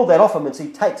 and they pulled that off him, and so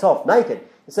he takes off naked.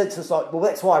 So it's just like, well,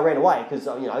 that's why I ran away, because,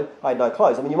 I had no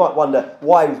clothes. You might wonder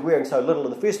why he was wearing so little in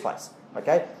the first place.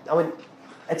 Okay?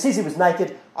 It says he was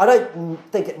naked. I don't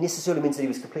think it necessarily means that he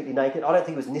was completely naked. I don't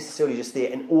think it was necessarily just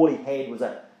there, and all he had was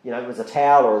a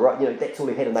towel or that's all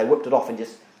he had, and they whipped it off and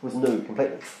just was nude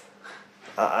completely.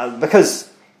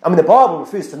 Because the Bible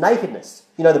refers to nakedness.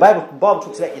 The Bible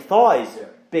talks about your thighs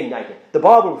being naked. The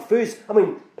Bible refers.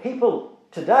 People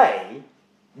today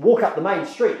walk up the main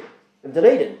street of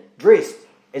Dunedin dressed,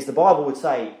 as the Bible would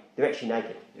say, they're actually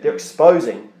naked. Yeah. They're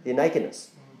exposing their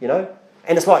nakedness.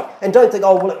 And it's like, and don't think,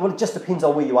 well, it just depends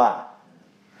on where you are.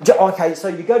 Okay, so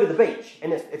you go to the beach,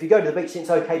 and if you go to the beach, then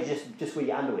it's okay to just wear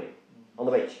your underwear on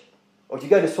the beach. Or if you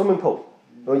go to a swimming pool,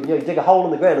 or you dig a hole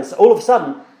in the ground, and so all of a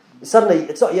sudden, suddenly,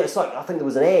 it's like, I think there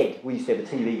was an ad, we used to have a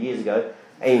TV years ago,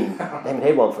 and I haven't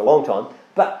had one for a long time,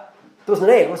 but there was an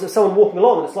ad, was someone walking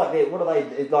along, and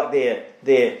it's like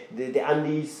their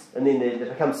undies, and then they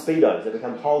become Speedos, they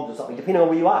become togs or something, depending on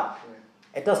where you are.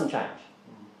 It doesn't change.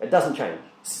 It doesn't change.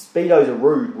 Speedos are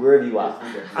rude wherever you are.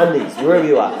 Undies, wherever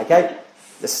you are, okay?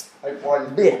 Why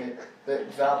you that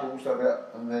example also about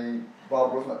in the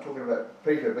Bible, wasn't it talking about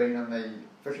Peter being in the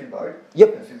fishing boat? Yep.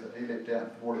 It says that he let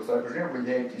down the water, so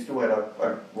presumably he still had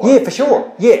a yeah, for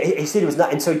sure. Yeah, he said he was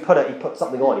not, and so he put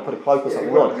something on, he put a cloak or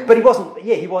something on. But he wasn't,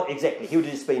 exactly. He would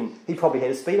have just been, he probably had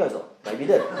his Speedos on. Maybe he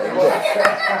did.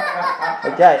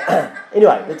 Okay,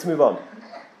 anyway, let's move on.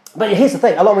 But here's the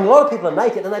thing, a lot of people are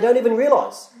naked and they don't even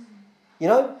realise.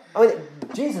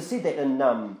 Jesus said that in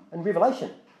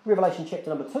Revelation chapter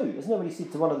number 2. Isn't that what he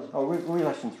said to one of the...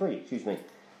 Revelation 3, excuse me.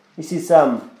 He says,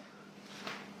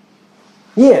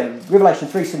 Revelation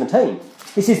 3:17.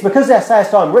 He says, Because thou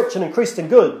sayest, I am rich and increased in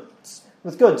goods,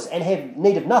 and have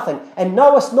need of nothing, and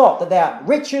knowest not that thou art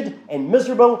wretched and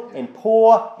miserable and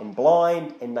poor and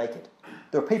blind and naked.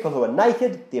 There are people who are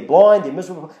naked, they're blind, they're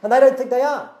miserable, and they don't think they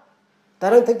are. They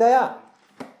don't think they are.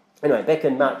 Anyway, back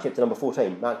in Mark chapter number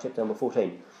 14,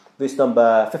 verse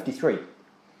number 53.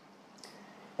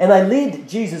 And they led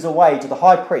Jesus away to the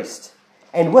high priest,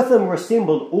 and with him were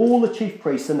assembled all the chief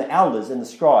priests and the elders and the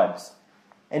scribes.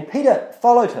 And Peter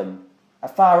followed him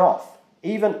afar off,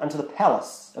 even unto the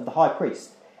palace of the high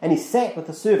priest. And he sat with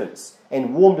the servants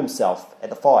and warmed himself at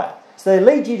the fire. So they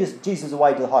lead Jesus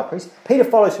away to the high priest. Peter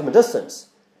follows from a distance.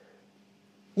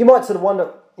 You might sort of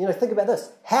wonder, think about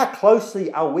this. How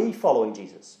closely are we following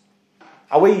Jesus?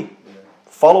 Are we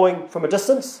following from a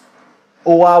distance?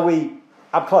 Or are we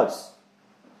up close?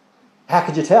 How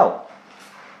could you tell?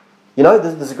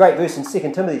 There's a great verse in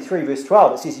 2 Timothy 3 verse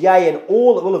 12. It says, Yea, and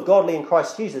all that will live godly in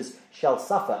Christ Jesus shall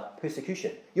suffer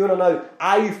persecution. You want to know,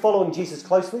 are you following Jesus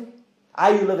closely?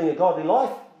 Are you living a godly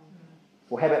life?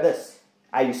 Or how about this?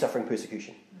 Are you suffering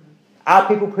persecution? Are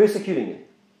people persecuting you?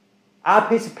 Are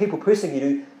people persecuting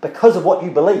you because of what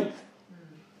you believe?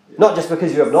 Not just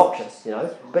because you're obnoxious,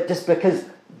 but just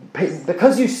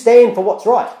because you stand for what's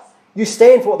right. You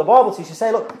stand for what the Bible says. You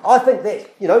say, look, I think that,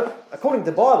 according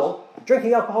to the Bible,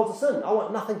 drinking alcohol is a sin. I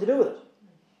want nothing to do with it.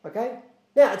 Okay?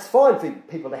 Now, it's fine for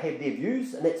people to have their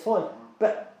views, and that's fine.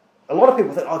 But a lot of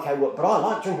people think, okay, well, but I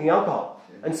like drinking alcohol.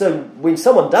 And so when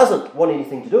someone doesn't want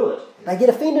anything to do with it, they get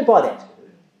offended by that.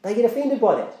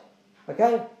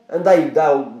 Okay? And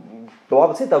they'll the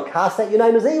Bible said they'll cast out your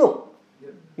name as evil.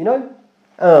 You know?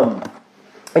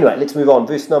 Anyway, let's move on.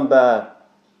 Verse number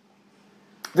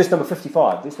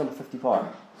 55. Verse number 55.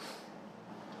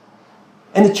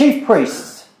 And the chief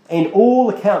priests and all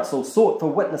the council sought for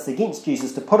witness against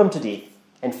Jesus to put him to death,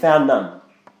 and found none.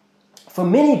 For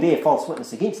many bare false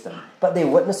witness against him, but their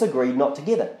witness agreed not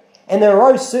together. And there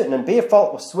arose certain and bare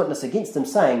false witness against him,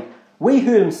 saying, We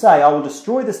heard him say, I will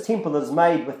destroy this temple that is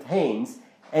made with hands,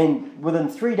 and within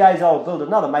 3 days I will build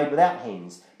another made without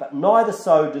hands. But neither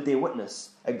so did their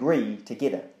witness agree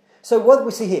together. So what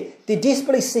we see here, they're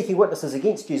desperately seeking witnesses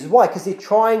against Jesus. Why? Because they're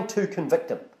trying to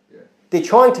convict him. Yeah. They're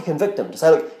trying to convict him, to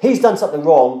say, look, he's done something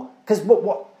wrong. Because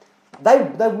they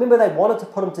remember they wanted to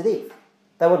put him to death.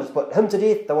 They wanted to put him to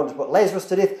death. They wanted to put Lazarus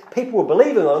to death. People were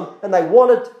believing on him, and they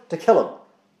wanted to kill him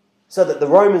so that the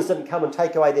Romans didn't come and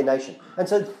take away their nation. And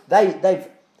so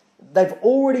they've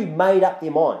already made up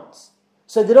their minds.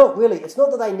 So they're not really, it's not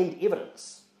that they need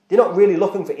evidence. They're not really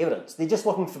looking for evidence. They're just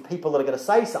looking for people that are going to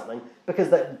say something because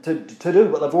to do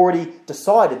what they've already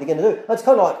decided they're going to do. It's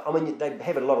kind of like, I mean, they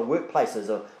have it a lot of workplaces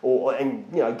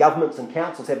and governments and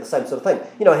councils have the same sort of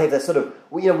thing. Have that sort of,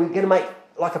 we're going to make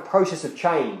like a process of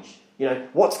change.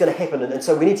 What's going to happen. And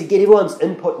so we need to get everyone's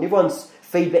input and everyone's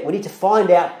feedback. We need to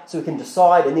find out so we can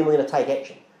decide, and then we're going to take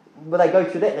action. But they go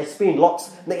through that, and they spend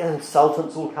lots, and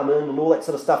consultants will come in and all that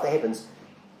sort of stuff that happens.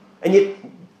 And yet,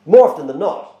 more often than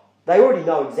not, they already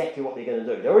know exactly what they're going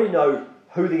to do. They already know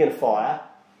who they're going to fire,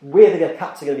 where the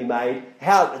cuts are going to be made,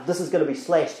 how this is going to be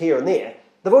slashed here and there.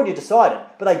 They've already decided.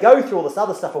 But they go through all this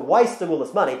other stuff of wasting all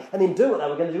this money and then do what they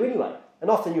were going to do anyway. And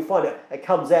often you'll find it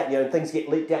comes out, and things get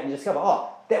leaked out, and you discover,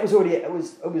 that was already, it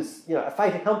was a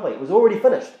fait accompli. It was already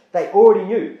finished. They already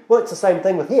knew. Well, it's the same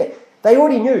thing with here. They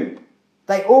already knew.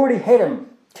 They already had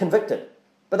him convicted.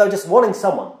 But they were just wanting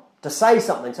someone to say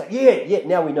something. So,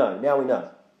 now we know.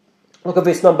 Look at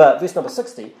verse number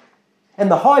 60. And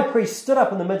the high priest stood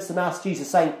up in the midst and asked Jesus,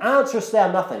 saying, Answerest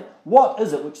thou nothing? What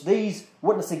is it which these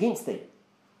witness against thee?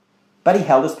 But he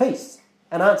held his peace,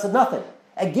 and answered nothing.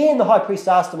 Again the high priest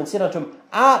asked him, and said unto him,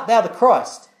 Art thou the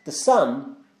Christ, the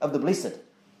Son of the Blessed?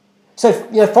 So,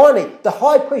 finally, the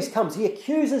high priest comes. He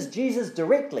accuses Jesus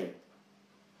directly.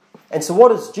 And so what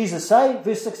does Jesus say?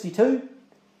 Verse 62.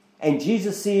 And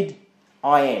Jesus said,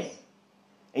 I am.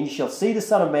 And you shall see the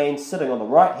Son of Man sitting on the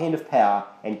right hand of power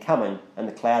and coming in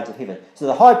the clouds of heaven. So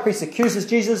the high priest accuses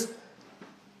Jesus.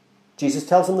 Jesus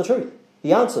tells him the truth.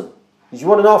 He answered. Did you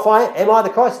want to know if am I the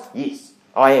Christ? Yes,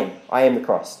 I am. I am the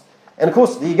Christ. And of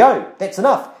course, there you go. That's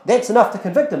enough. That's enough to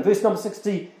convict him. Verse number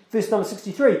 63.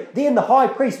 Then the high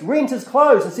priest rent his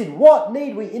clothes and said, What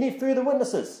need we any further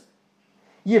witnesses?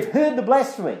 Ye have heard the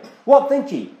blasphemy. What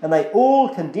think ye? And they all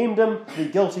condemned him to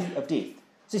be guilty of death.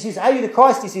 So he says, Are you the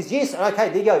Christ? He says, Yes. Okay,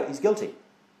 there you go. He's guilty.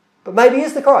 But maybe he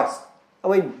is the Christ. I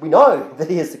mean, we know that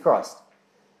he is the Christ.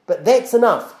 But that's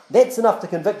enough. That's enough to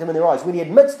convict him in their eyes. When he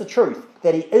admits the truth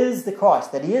that he is the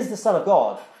Christ, that he is the Son of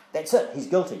God, that's it. He's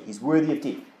guilty. He's worthy of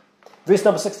death. Verse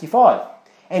number 65.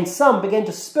 And some began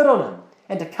to spit on him,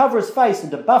 and to cover his face,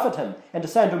 and to buffet him, and to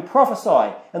say unto him,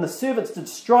 Prophesy. And the servants did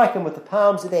strike him with the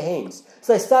palms of their hands.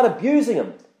 So they start abusing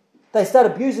him. They start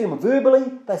abusing him verbally.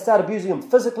 They start abusing him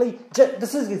physically.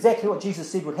 This is exactly what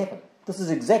Jesus said would happen. This is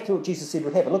exactly what Jesus said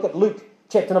would happen. Look at Luke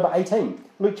chapter number 18.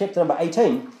 Luke chapter number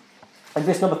 18 and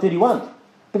verse number 31.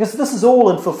 Because this is all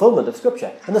in fulfillment of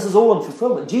Scripture. And this is all in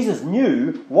fulfillment. Jesus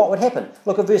knew what would happen.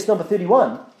 Look at verse number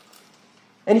 31.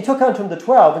 And he took unto him the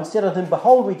 12 and said unto him,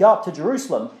 Behold, we go up to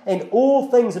Jerusalem, and all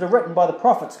things that are written by the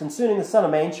prophets concerning the Son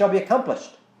of Man shall be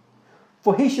accomplished.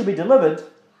 For he shall be delivered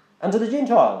unto the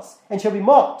Gentiles, and shall be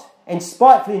mocked, and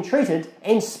spitefully entreated,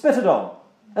 and spitted on.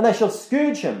 And they shall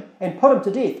scourge him, and put him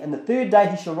to death, and the third day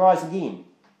he shall rise again.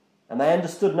 And they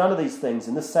understood none of these things,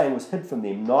 and this saying was hid from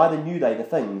them, neither knew they the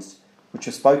things which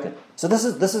were spoken. So this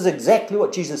is exactly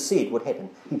what Jesus said would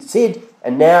happen. He'd said,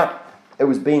 and now it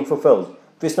was being fulfilled.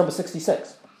 Verse number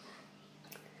 66.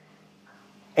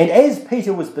 And as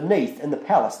Peter was beneath in the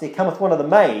palace, there cometh one of the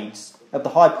maids of the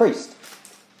high priest.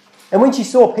 And when she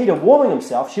saw Peter warming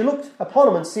himself, she looked upon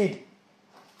him and said,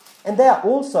 And thou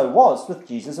also wast with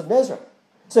Jesus of Nazareth.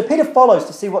 So Peter follows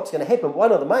to see what's going to happen.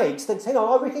 One of the maids thinks, Hang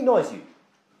on, I recognise you.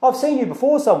 I've seen you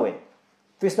before somewhere.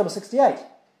 Verse number 68.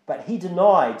 But he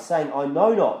denied, saying, I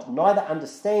know not, neither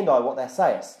understand I what thou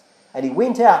sayest. And he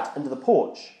went out into the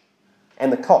porch,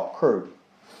 and the cock crew.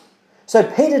 So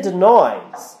Peter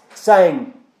denies,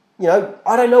 saying, I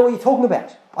don't know what you're talking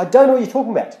about. I don't know what you're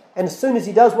talking about. And as soon as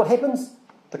he does, what happens?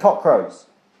 The cock crows.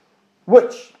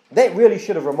 Which, that really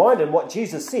should have reminded him what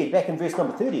Jesus said back in verse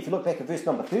number 30. If you look back at verse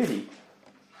number 30,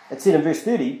 it said in verse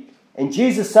 30, And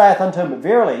Jesus saith unto him,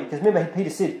 Verily, because remember Peter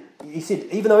said, he said,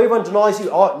 even though everyone denies you,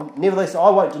 nevertheless I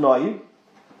won't deny you.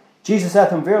 Jesus saith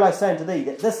to him, verily I say unto thee,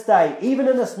 that this day, even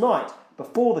in this night,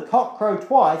 before the cock crow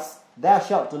twice, thou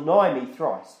shalt deny me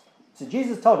thrice. So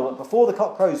Jesus told him that before the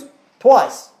cock crows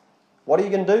twice, what are you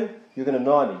going to do? You're going to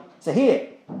deny me. So here,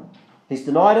 he's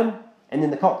denied him, and then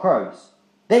the cock crows.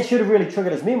 That should have really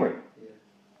triggered his memory.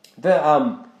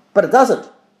 But it doesn't.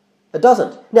 It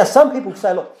doesn't. Now, some people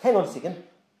say, look, hang on a second.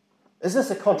 Is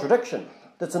this a contradiction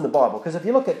that's in the Bible? Because if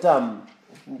you look at,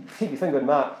 keep your finger in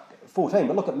Mark 14,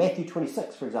 but look at Matthew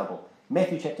 26, for example.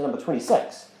 Matthew chapter number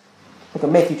 26. Look at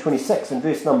Matthew 26 and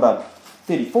verse number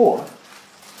 34.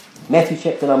 Matthew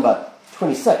chapter number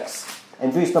 26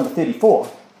 and verse number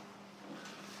 34.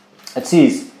 It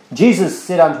says, Jesus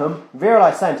said unto him, verily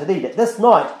I say unto thee, that this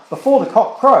night, before the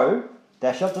cock crow,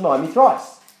 thou shalt deny me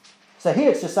thrice. So here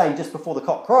it's just saying, just before the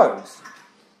cock crows,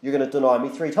 you're going to deny me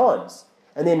 3 times.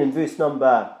 And then in verse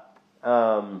number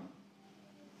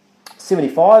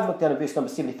 75, look down at verse number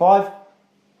 75,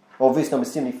 or verse number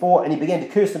 74, and he began to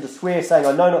curse and to swear, saying,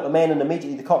 I know not the man, and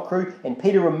immediately the cock crew. And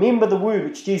Peter remembered the word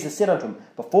which Jesus said unto him,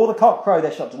 before the cock crow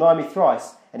thou shalt deny me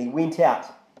thrice. And he went out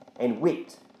and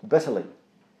wept bitterly.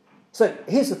 So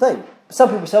here's the thing. Some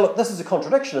people say, look, this is a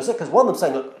contradiction, is it? Because one of them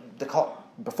saying,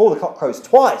 look, before the cock crows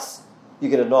twice, you're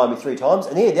going to deny me 3 times.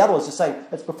 And here the other one's just saying,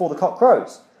 it's before the cock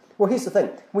crows. Well, here's the thing.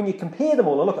 When you compare them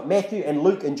all and look at Matthew and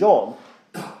Luke and John,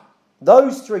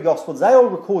 those 3 Gospels, they all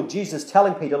record Jesus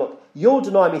telling Peter, look, you'll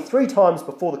deny me 3 times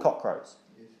before the cock crows.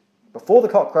 Before the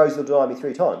cock crows, you'll deny me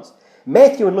 3 times.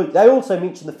 Matthew and Luke, they also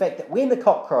mention the fact that when the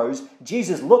cock crows,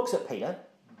 Jesus looks at Peter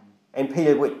and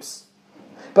Peter weeps.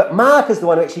 But Mark is the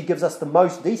one who actually gives us the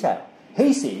most detail.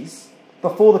 He says,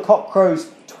 before the cock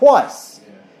crows twice.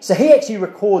 So he actually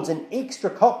records an extra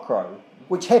cock crow,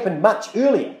 which happened much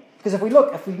earlier. Because if we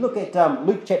look at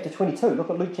Luke chapter 22, look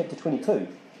at Luke chapter 22,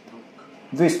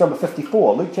 verse number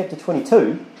 54. Luke chapter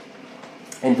 22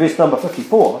 and verse number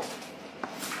 54.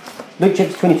 Luke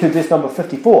chapter 22, verse number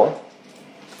 54.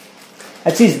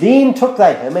 It says, then took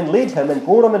they him and led him and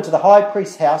brought him into the high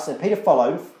priest's house, and Peter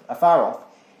followed afar off.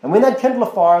 And when they'd kindled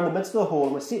a fire in the midst of the hall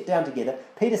and were set down together,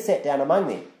 Peter sat down among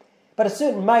them. But a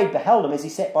certain maid beheld him as he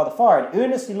sat by the fire, and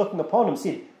earnestly looking upon him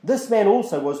said, this man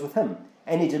also was with him.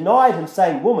 And he denied him,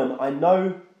 saying, woman, I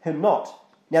know him not.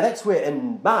 Now that's where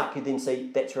in Mark you then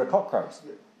see that's where a cock crows.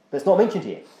 But it's not mentioned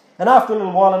here. And after a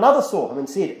little while another saw him and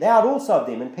said, thou art also of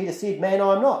them. And Peter said, man,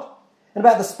 I am not. And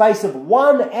about the space of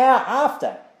 1 hour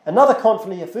after, another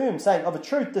confidently affirmed, saying, of a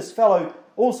truth this fellow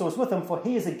also was with him, for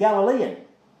he is a Galilean.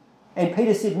 And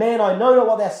Peter said, man, I know not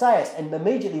what thou sayest. And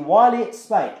immediately while he yet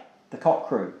spake, the cock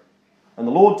crew. And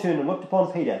the Lord turned and looked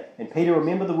upon Peter, and Peter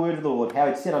remembered the word of the Lord, how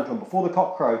he had said unto him, before the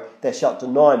cock crow, thou shalt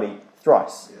deny me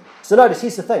thrice. Yeah. So notice,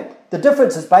 here's the thing. The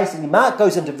difference is basically, Mark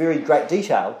goes into very great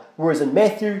detail, whereas in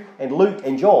Matthew and Luke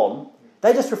and John,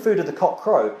 they just refer to the cock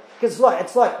crow. Because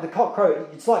it's like the cock crow,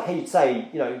 it's like how you'd say,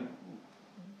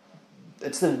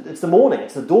 it's the morning,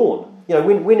 it's the dawn.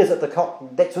 When is it the cock,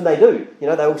 that's when they do. They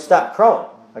all start crowing,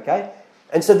 okay?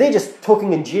 And so they're just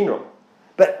talking in general.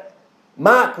 But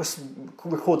Mark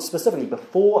records specifically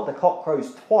before the cock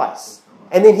crows twice.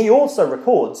 And then he also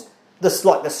records this,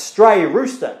 like the stray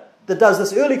rooster that does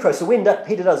this early crow. So when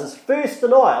Peter does his first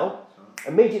denial,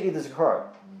 immediately there's a crow.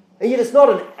 And yet it's not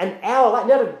an hour later.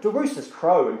 Now the roosters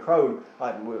crow and crow.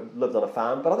 I lived on a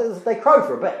farm, but I think they crow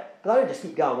for a bit. But they don't just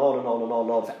keep going on and on and on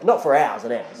and on. Not for hours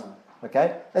and hours.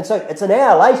 Okay? And so it's an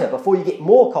hour later before you get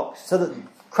more cocks so that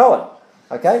crowing.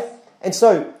 Okay? And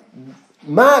so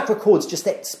Mark records just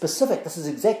that specific. This is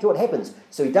exactly what happens.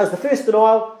 So he does the first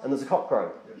denial and there's a cock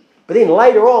crow. But then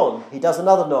later on, he does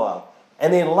another denial.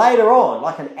 And then later on,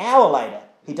 like an hour later,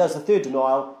 he does the third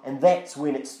denial, and that's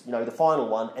when it's, the final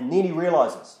one. And then he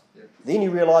realises. Then he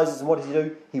realises, and what does he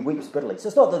do? He weeps bitterly. So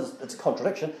it's not that it's a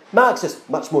contradiction. Mark's just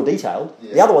much more detailed.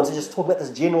 The other ones are just talking about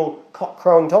this general cock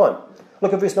crowing time.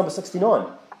 Look at verse number 69.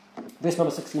 Verse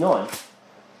number 69.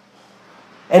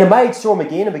 And a maid saw him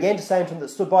again and began to say unto him that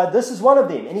stood by, this is one of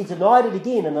them. And he denied it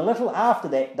again. And a little after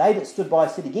that, they that stood by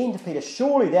said again to Peter,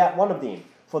 surely thou art one of them,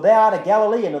 for thou art a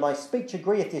Galilean, and thy speech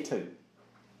agreeth thereto.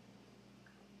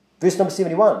 Verse number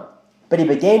 71. But he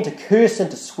began to curse and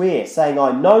to swear, saying,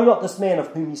 I know not this man of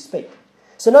whom you speak.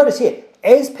 So notice here,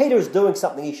 as Peter is doing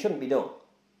something he shouldn't be doing.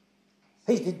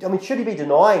 Should he be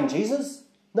denying Jesus?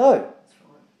 No.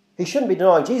 He shouldn't be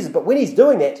denying Jesus, but when he's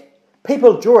doing that,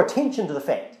 people draw attention to the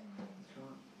fact.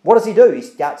 What does he do? He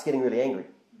starts getting really angry.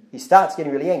 He starts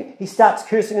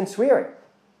cursing and swearing.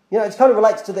 It kind of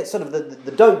relates to that sort of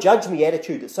the don't judge me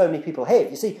attitude that so many people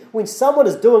have. You see, when someone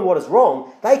is doing what is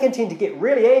wrong, they can tend to get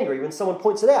really angry when someone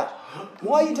points it out.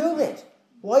 Why are you doing that?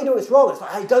 Why are you doing this wrong? It's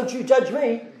like, hey, don't you judge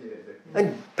me.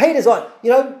 And Peter's like,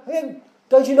 "Hey,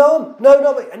 don't you know him? No,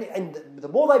 no." And the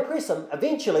more they press him,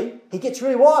 eventually he gets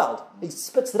really wild. He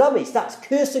spits the dummy. He starts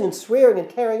cursing and swearing and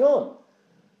carrying on.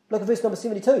 Look at verse number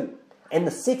 72. "And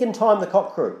the second time the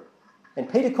cock crew. And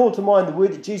Peter called to mind the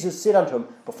word that Jesus said unto him,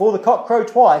 Before the cock crow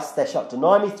twice, thou shalt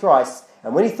deny me thrice.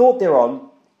 And when he thought thereon,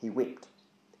 he wept."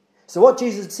 So what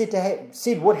Jesus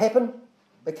said would happen,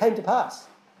 it came to pass.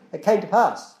 It came to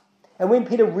pass. And when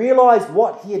Peter realised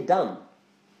what he had done,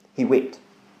 he wept.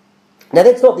 Now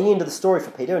that's not the end of the story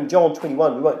for Peter. In John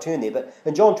 21, we won't turn there, but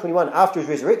in John 21, after his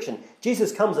resurrection,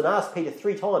 Jesus comes and asks Peter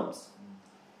 3 times.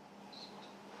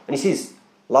 And he says,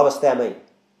 "Lovest thou me?"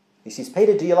 He says,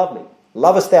 "Peter, do you love me?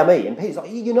 Lovest thou me?" And Peter's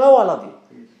like, "You know I love you."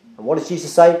 And what does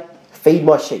Jesus say? "Feed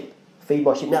my sheep. Feed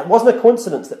my sheep." Now, it wasn't a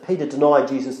coincidence that Peter denied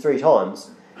Jesus 3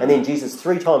 times, and then Jesus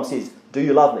 3 times says, "Do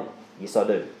you love me?" "Yes, I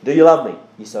do." "Do you love me?"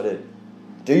 "Yes, I do."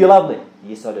 "Do you love me?"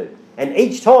 "Yes, I do." And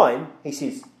each time he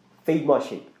says, "Feed my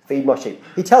sheep. Feed my sheep."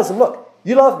 He tells them, "Look,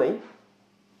 you love me.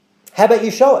 How about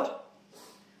you show it?"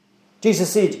 Jesus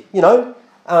said, to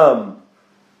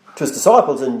his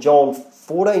disciples in John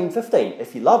 14:15,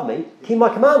 "If you love me, keep my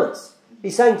commandments."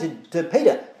 He's saying to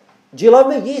Peter, "Do you love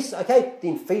me?" "Yes." "Okay,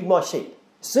 then feed my sheep.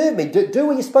 Serve me. Do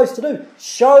what you're supposed to do.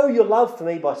 Show your love for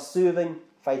me by serving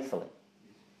faithfully."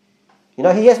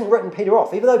 He hasn't written Peter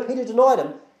off. Even though Peter denied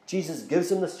him, Jesus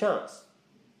gives him this chance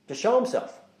to show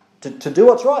himself, to do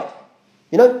what's right.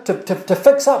 To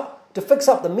fix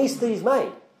up the mess that he's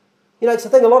made. It's the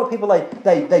thing, a lot of people,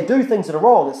 they do things that are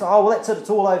wrong and say, "Oh, well, that's it, it's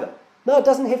all over." No, it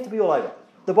doesn't have to be all over.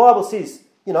 The Bible says,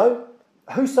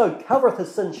 "Whoso covereth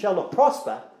his sins shall not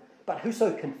prosper, but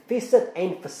whoso confesseth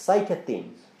and forsaketh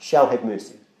them shall have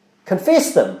mercy."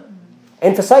 Confess them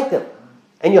and forsake them,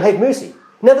 and you'll have mercy.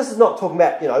 Now, this is not talking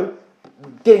about,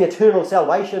 getting eternal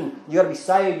salvation. You've got to be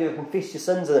saved, you've got to confess your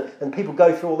sins, and people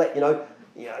go through all that,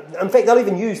 In fact, they'll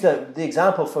even use the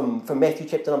example from Matthew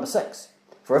chapter number 6.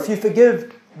 "For if you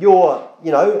forgive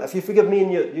if you forgive me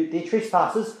and their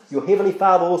trespasses, your heavenly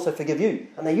Father will also forgive you."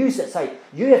 And they use that, say,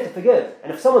 you have to forgive.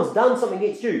 And if someone's done something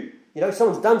against you,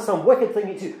 someone's done some wicked thing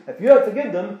against you, if you don't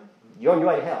forgive them, you're on your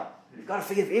way to hell. You've got to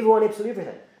forgive everyone, absolutely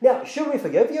everything. Now, should we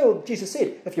forgive? Yeah, Jesus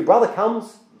said, if your brother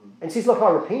comes and says, "Look, I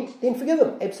repent," then forgive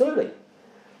him, absolutely.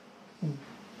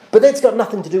 But that's got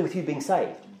nothing to do with you being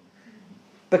saved.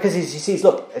 Because he says,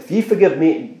 "Look, if you forgive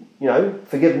me,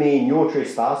 forgive me in your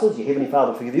trespasses, your heavenly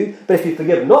Father will forgive you. But if you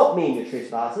forgive not me in your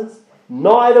trespasses,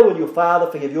 neither will your Father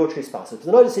forgive your trespasses."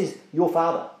 But notice it says, "your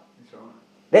Father." That's right.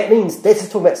 That means that's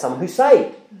just talking about someone who's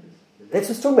saved. That's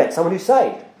just talking about someone who's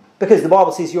saved. Because the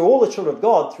Bible says you're all the children of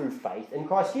God through faith in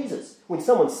Christ Jesus. When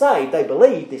someone's saved, they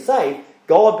believe they're saved,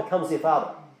 God becomes their Father.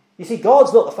 You see,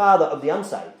 God's not the Father of the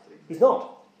unsaved. He's not.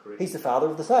 He's the Father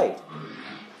of the saved.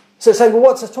 So saying, well,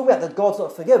 what's this talking about that God's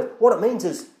not forgive? What it means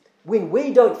is, when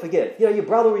we don't forgive, your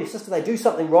brother or your sister, they do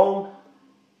something wrong,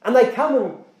 and they come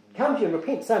to you and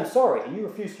repent, say, "I'm sorry," and you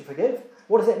refuse to forgive,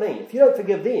 what does that mean? If you don't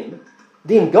forgive them,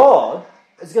 then God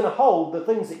is going to hold the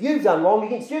things that you've done wrong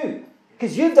against you.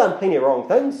 Because you've done plenty of wrong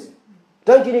things.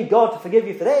 Don't you need God to forgive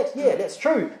you for that? Yeah, that's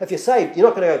true. If you're saved, you're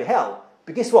not going to go to hell.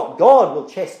 But guess what? God will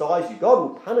chastise you. God will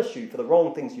punish you for the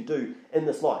wrong things you do in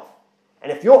this life.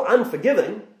 And if you're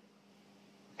unforgiving,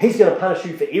 He's going to punish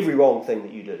you for every wrong thing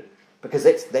that you do. Because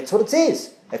that's what it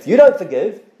says. If you don't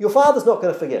forgive, your Father's not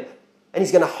going to forgive. And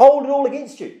He's going to hold it all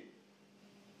against you.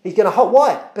 He's going to hold...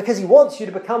 Why? Because He wants you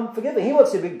to become forgiving. He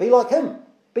wants you to be like Him.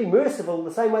 Be merciful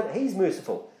the same way that He's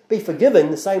merciful. Be forgiving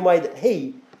the same way that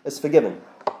He is forgiven.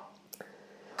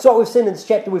 So what we've seen in this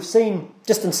chapter, we've seen,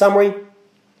 just in summary,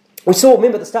 we saw,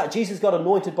 remember at the start, Jesus got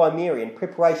anointed by Mary in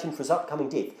preparation for His upcoming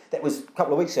death. That was a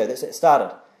couple of weeks ago, that's it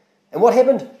started. And what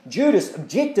happened? Judas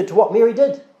objected to what Mary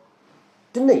did.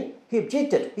 Didn't he? He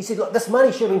objected. He said, "Look, this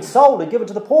money should have been sold and given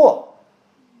to the poor."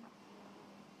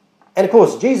 And of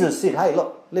course, Jesus said, "Hey,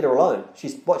 look, let her alone.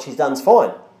 What she's done's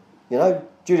fine."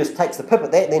 Judas takes the pip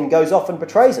at that and then goes off and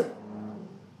betrays Him.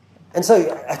 And so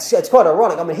it's quite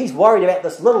ironic. I mean, he's worried about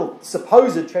this little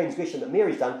supposed transgression that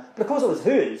Mary's done, but of course it was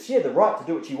hers. She had the right to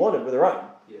do what she wanted with her own.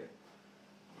 Yeah.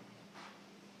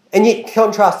 And yet,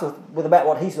 contrast with about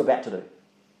what he's about to do.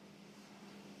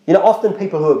 Often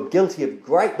people who are guilty of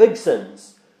great big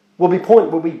sins will be trying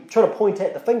to point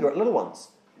out the finger at little ones.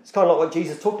 It's kind of like what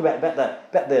Jesus talked about the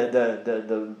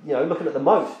looking at the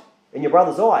mote in your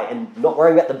brother's eye and not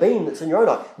worrying about the beam that's in your own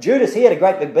eye. Judas, he had a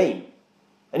great big beam.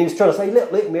 And he was trying to say,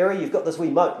 look, Mary, you've got this wee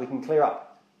mote we can clear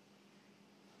up.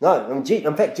 No,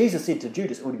 in fact, Jesus said to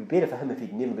Judas, it would be better for him if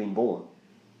he'd never been born.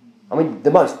 I mean,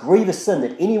 the most grievous sin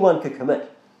that anyone could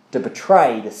commit, to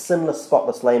betray the sinless,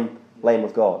 spotless Lamb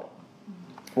of God.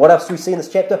 What else do we see in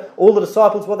this chapter? All the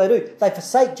disciples, what they do? They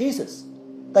forsake Jesus.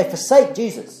 They forsake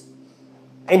Jesus.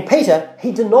 And Peter,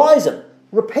 he denies him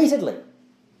repeatedly.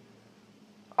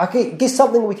 I guess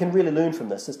something we can really learn from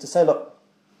this is to say, look,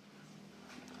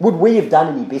 would we have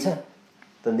done any better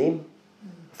than them?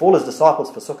 If all his disciples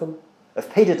forsook him,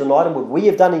 if Peter denied him, would we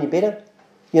have done any better?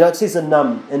 You know, it says in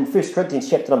 1 Corinthians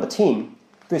chapter number 10,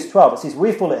 verse 12, it says,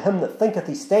 "Wherefore let him that thinketh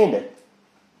he standeth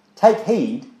take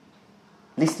heed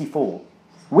lest he fall."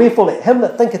 Wherefore let him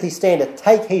that thinketh he standeth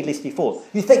take heed lest he fall.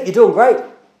 You think you're doing great?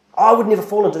 I would never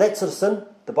fall into that sort of sin.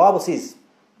 The Bible says,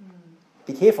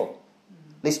 be careful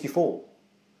lest you fall.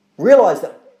 Realise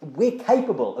that we're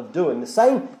capable of doing the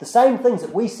same things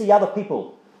that we see other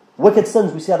people, wicked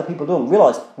sins we see other people doing.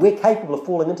 Realise we're capable of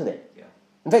falling into that. Yeah.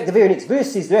 In fact, the very next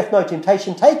verse says, "There hath no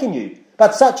temptation taken you,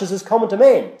 but such as is common to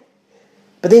man."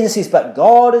 But then it says, "But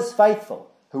God is faithful,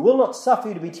 who will not suffer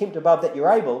you to be tempted above that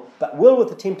you're able, but will with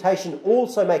the temptation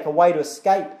also make a way to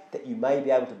escape, that you may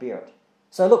be able to bear it."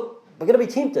 So look, we're going to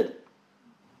be tempted,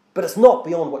 but it's not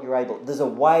beyond what you're able. There's a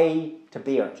way to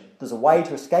bear it. There's a way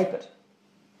to escape it.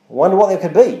 I wonder what there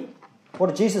could be. What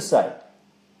did Jesus say?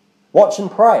 Watch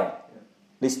and pray,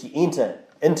 lest you enter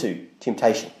into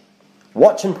temptation.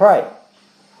 Watch and pray.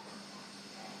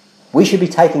 We should be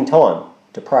taking time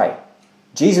to pray.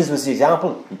 Jesus was the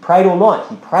example. He prayed all night.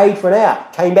 He prayed for an hour,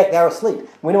 came back, they were asleep.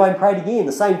 Went away and prayed again,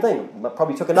 the same thing.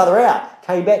 Probably took another hour,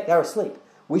 came back, they were asleep.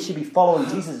 We should be following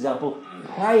Jesus' example,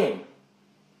 praying,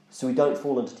 so we don't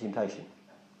fall into temptation.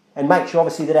 And make sure,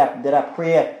 obviously, that our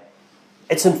prayer,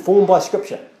 it's informed by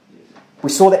Scripture. We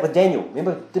saw that with Daniel.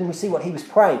 Remember, didn't we see what he was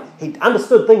praying? He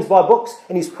understood things by books,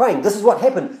 and he was praying. This is what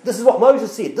happened. This is what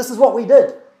Moses said. This is what we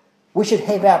did. We should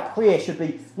have our prayer should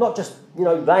be not just,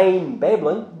 vain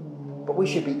babbling, but we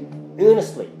should be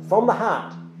earnestly, from the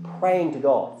heart, praying to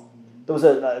God. There was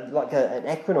an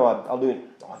acronym I learned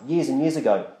years and years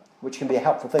ago, which can be a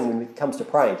helpful thing when it comes to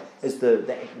praying, is the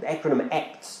acronym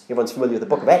ACTS. Everyone's familiar with the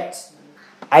book of Acts.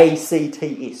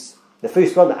 ACTS. The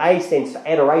first one, the A, stands for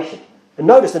adoration. And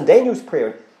notice in Daniel's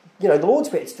prayer, the Lord's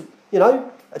Prayer,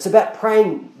 it's about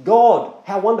praying, God,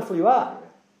 how wonderful you are.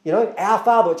 Our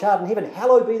Father which art in heaven,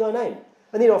 hallowed be thy name.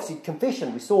 And then obviously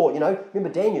confession, we saw, remember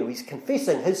Daniel, he's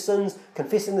confessing his sins,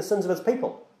 confessing the sins of his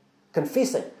people.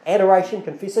 Confessing, adoration,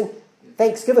 confessing,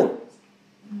 thanksgiving.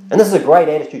 And this is a great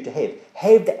attitude to have.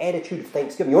 Have the attitude of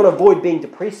thanksgiving. You want to avoid being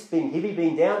depressed, being heavy,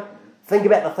 being down? Think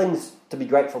about the things to be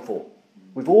grateful for.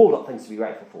 We've all got things to be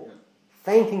grateful for.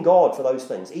 Thanking God for those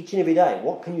things each and every day.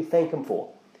 What can you thank Him for?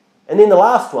 And then the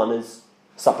last one is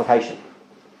supplication.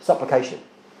 Supplication.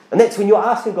 And that's when you're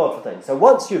asking God for things. So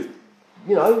once you've,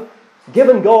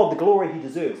 given God the glory He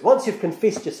deserves, once you've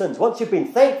confessed your sins, once you've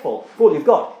been thankful for all you've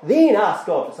got, then ask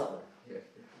God for something.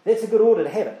 That's a good order to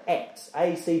have it. Acts.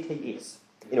 ACTS.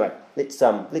 Anyway,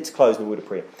 let's close in a word of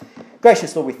prayer.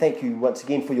 Gracious Lord, we thank you once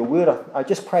again for your word. I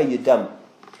just pray you'd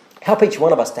help each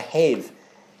one of us to have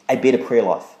a better prayer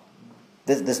life.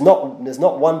 There's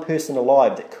not one person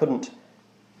alive that couldn't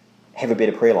have a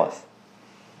better prayer life.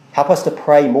 Help us to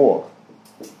pray more.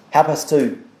 Help us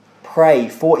to pray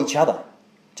for each other.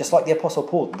 Just like the Apostle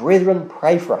Paul. Brethren,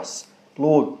 pray for us.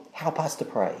 Lord, help us to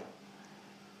pray.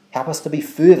 Help us to be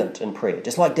fervent in prayer.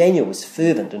 Just like Daniel was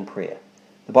fervent in prayer.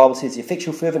 The Bible says, the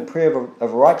effectual fervent prayer of a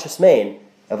righteous man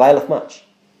availeth much.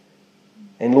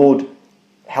 And Lord,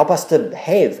 help us to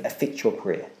have effectual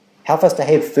prayer. Help us to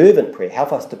have fervent prayer.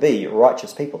 Help us to be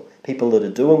righteous people. People that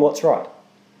are doing what's right.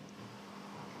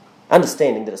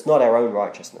 Understanding that it's not our own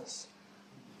righteousness,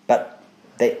 but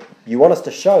that you want us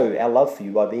to show our love for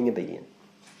you by being obedient.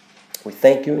 We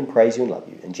thank you and praise you and love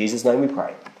you. In Jesus' name we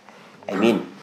pray. Amen.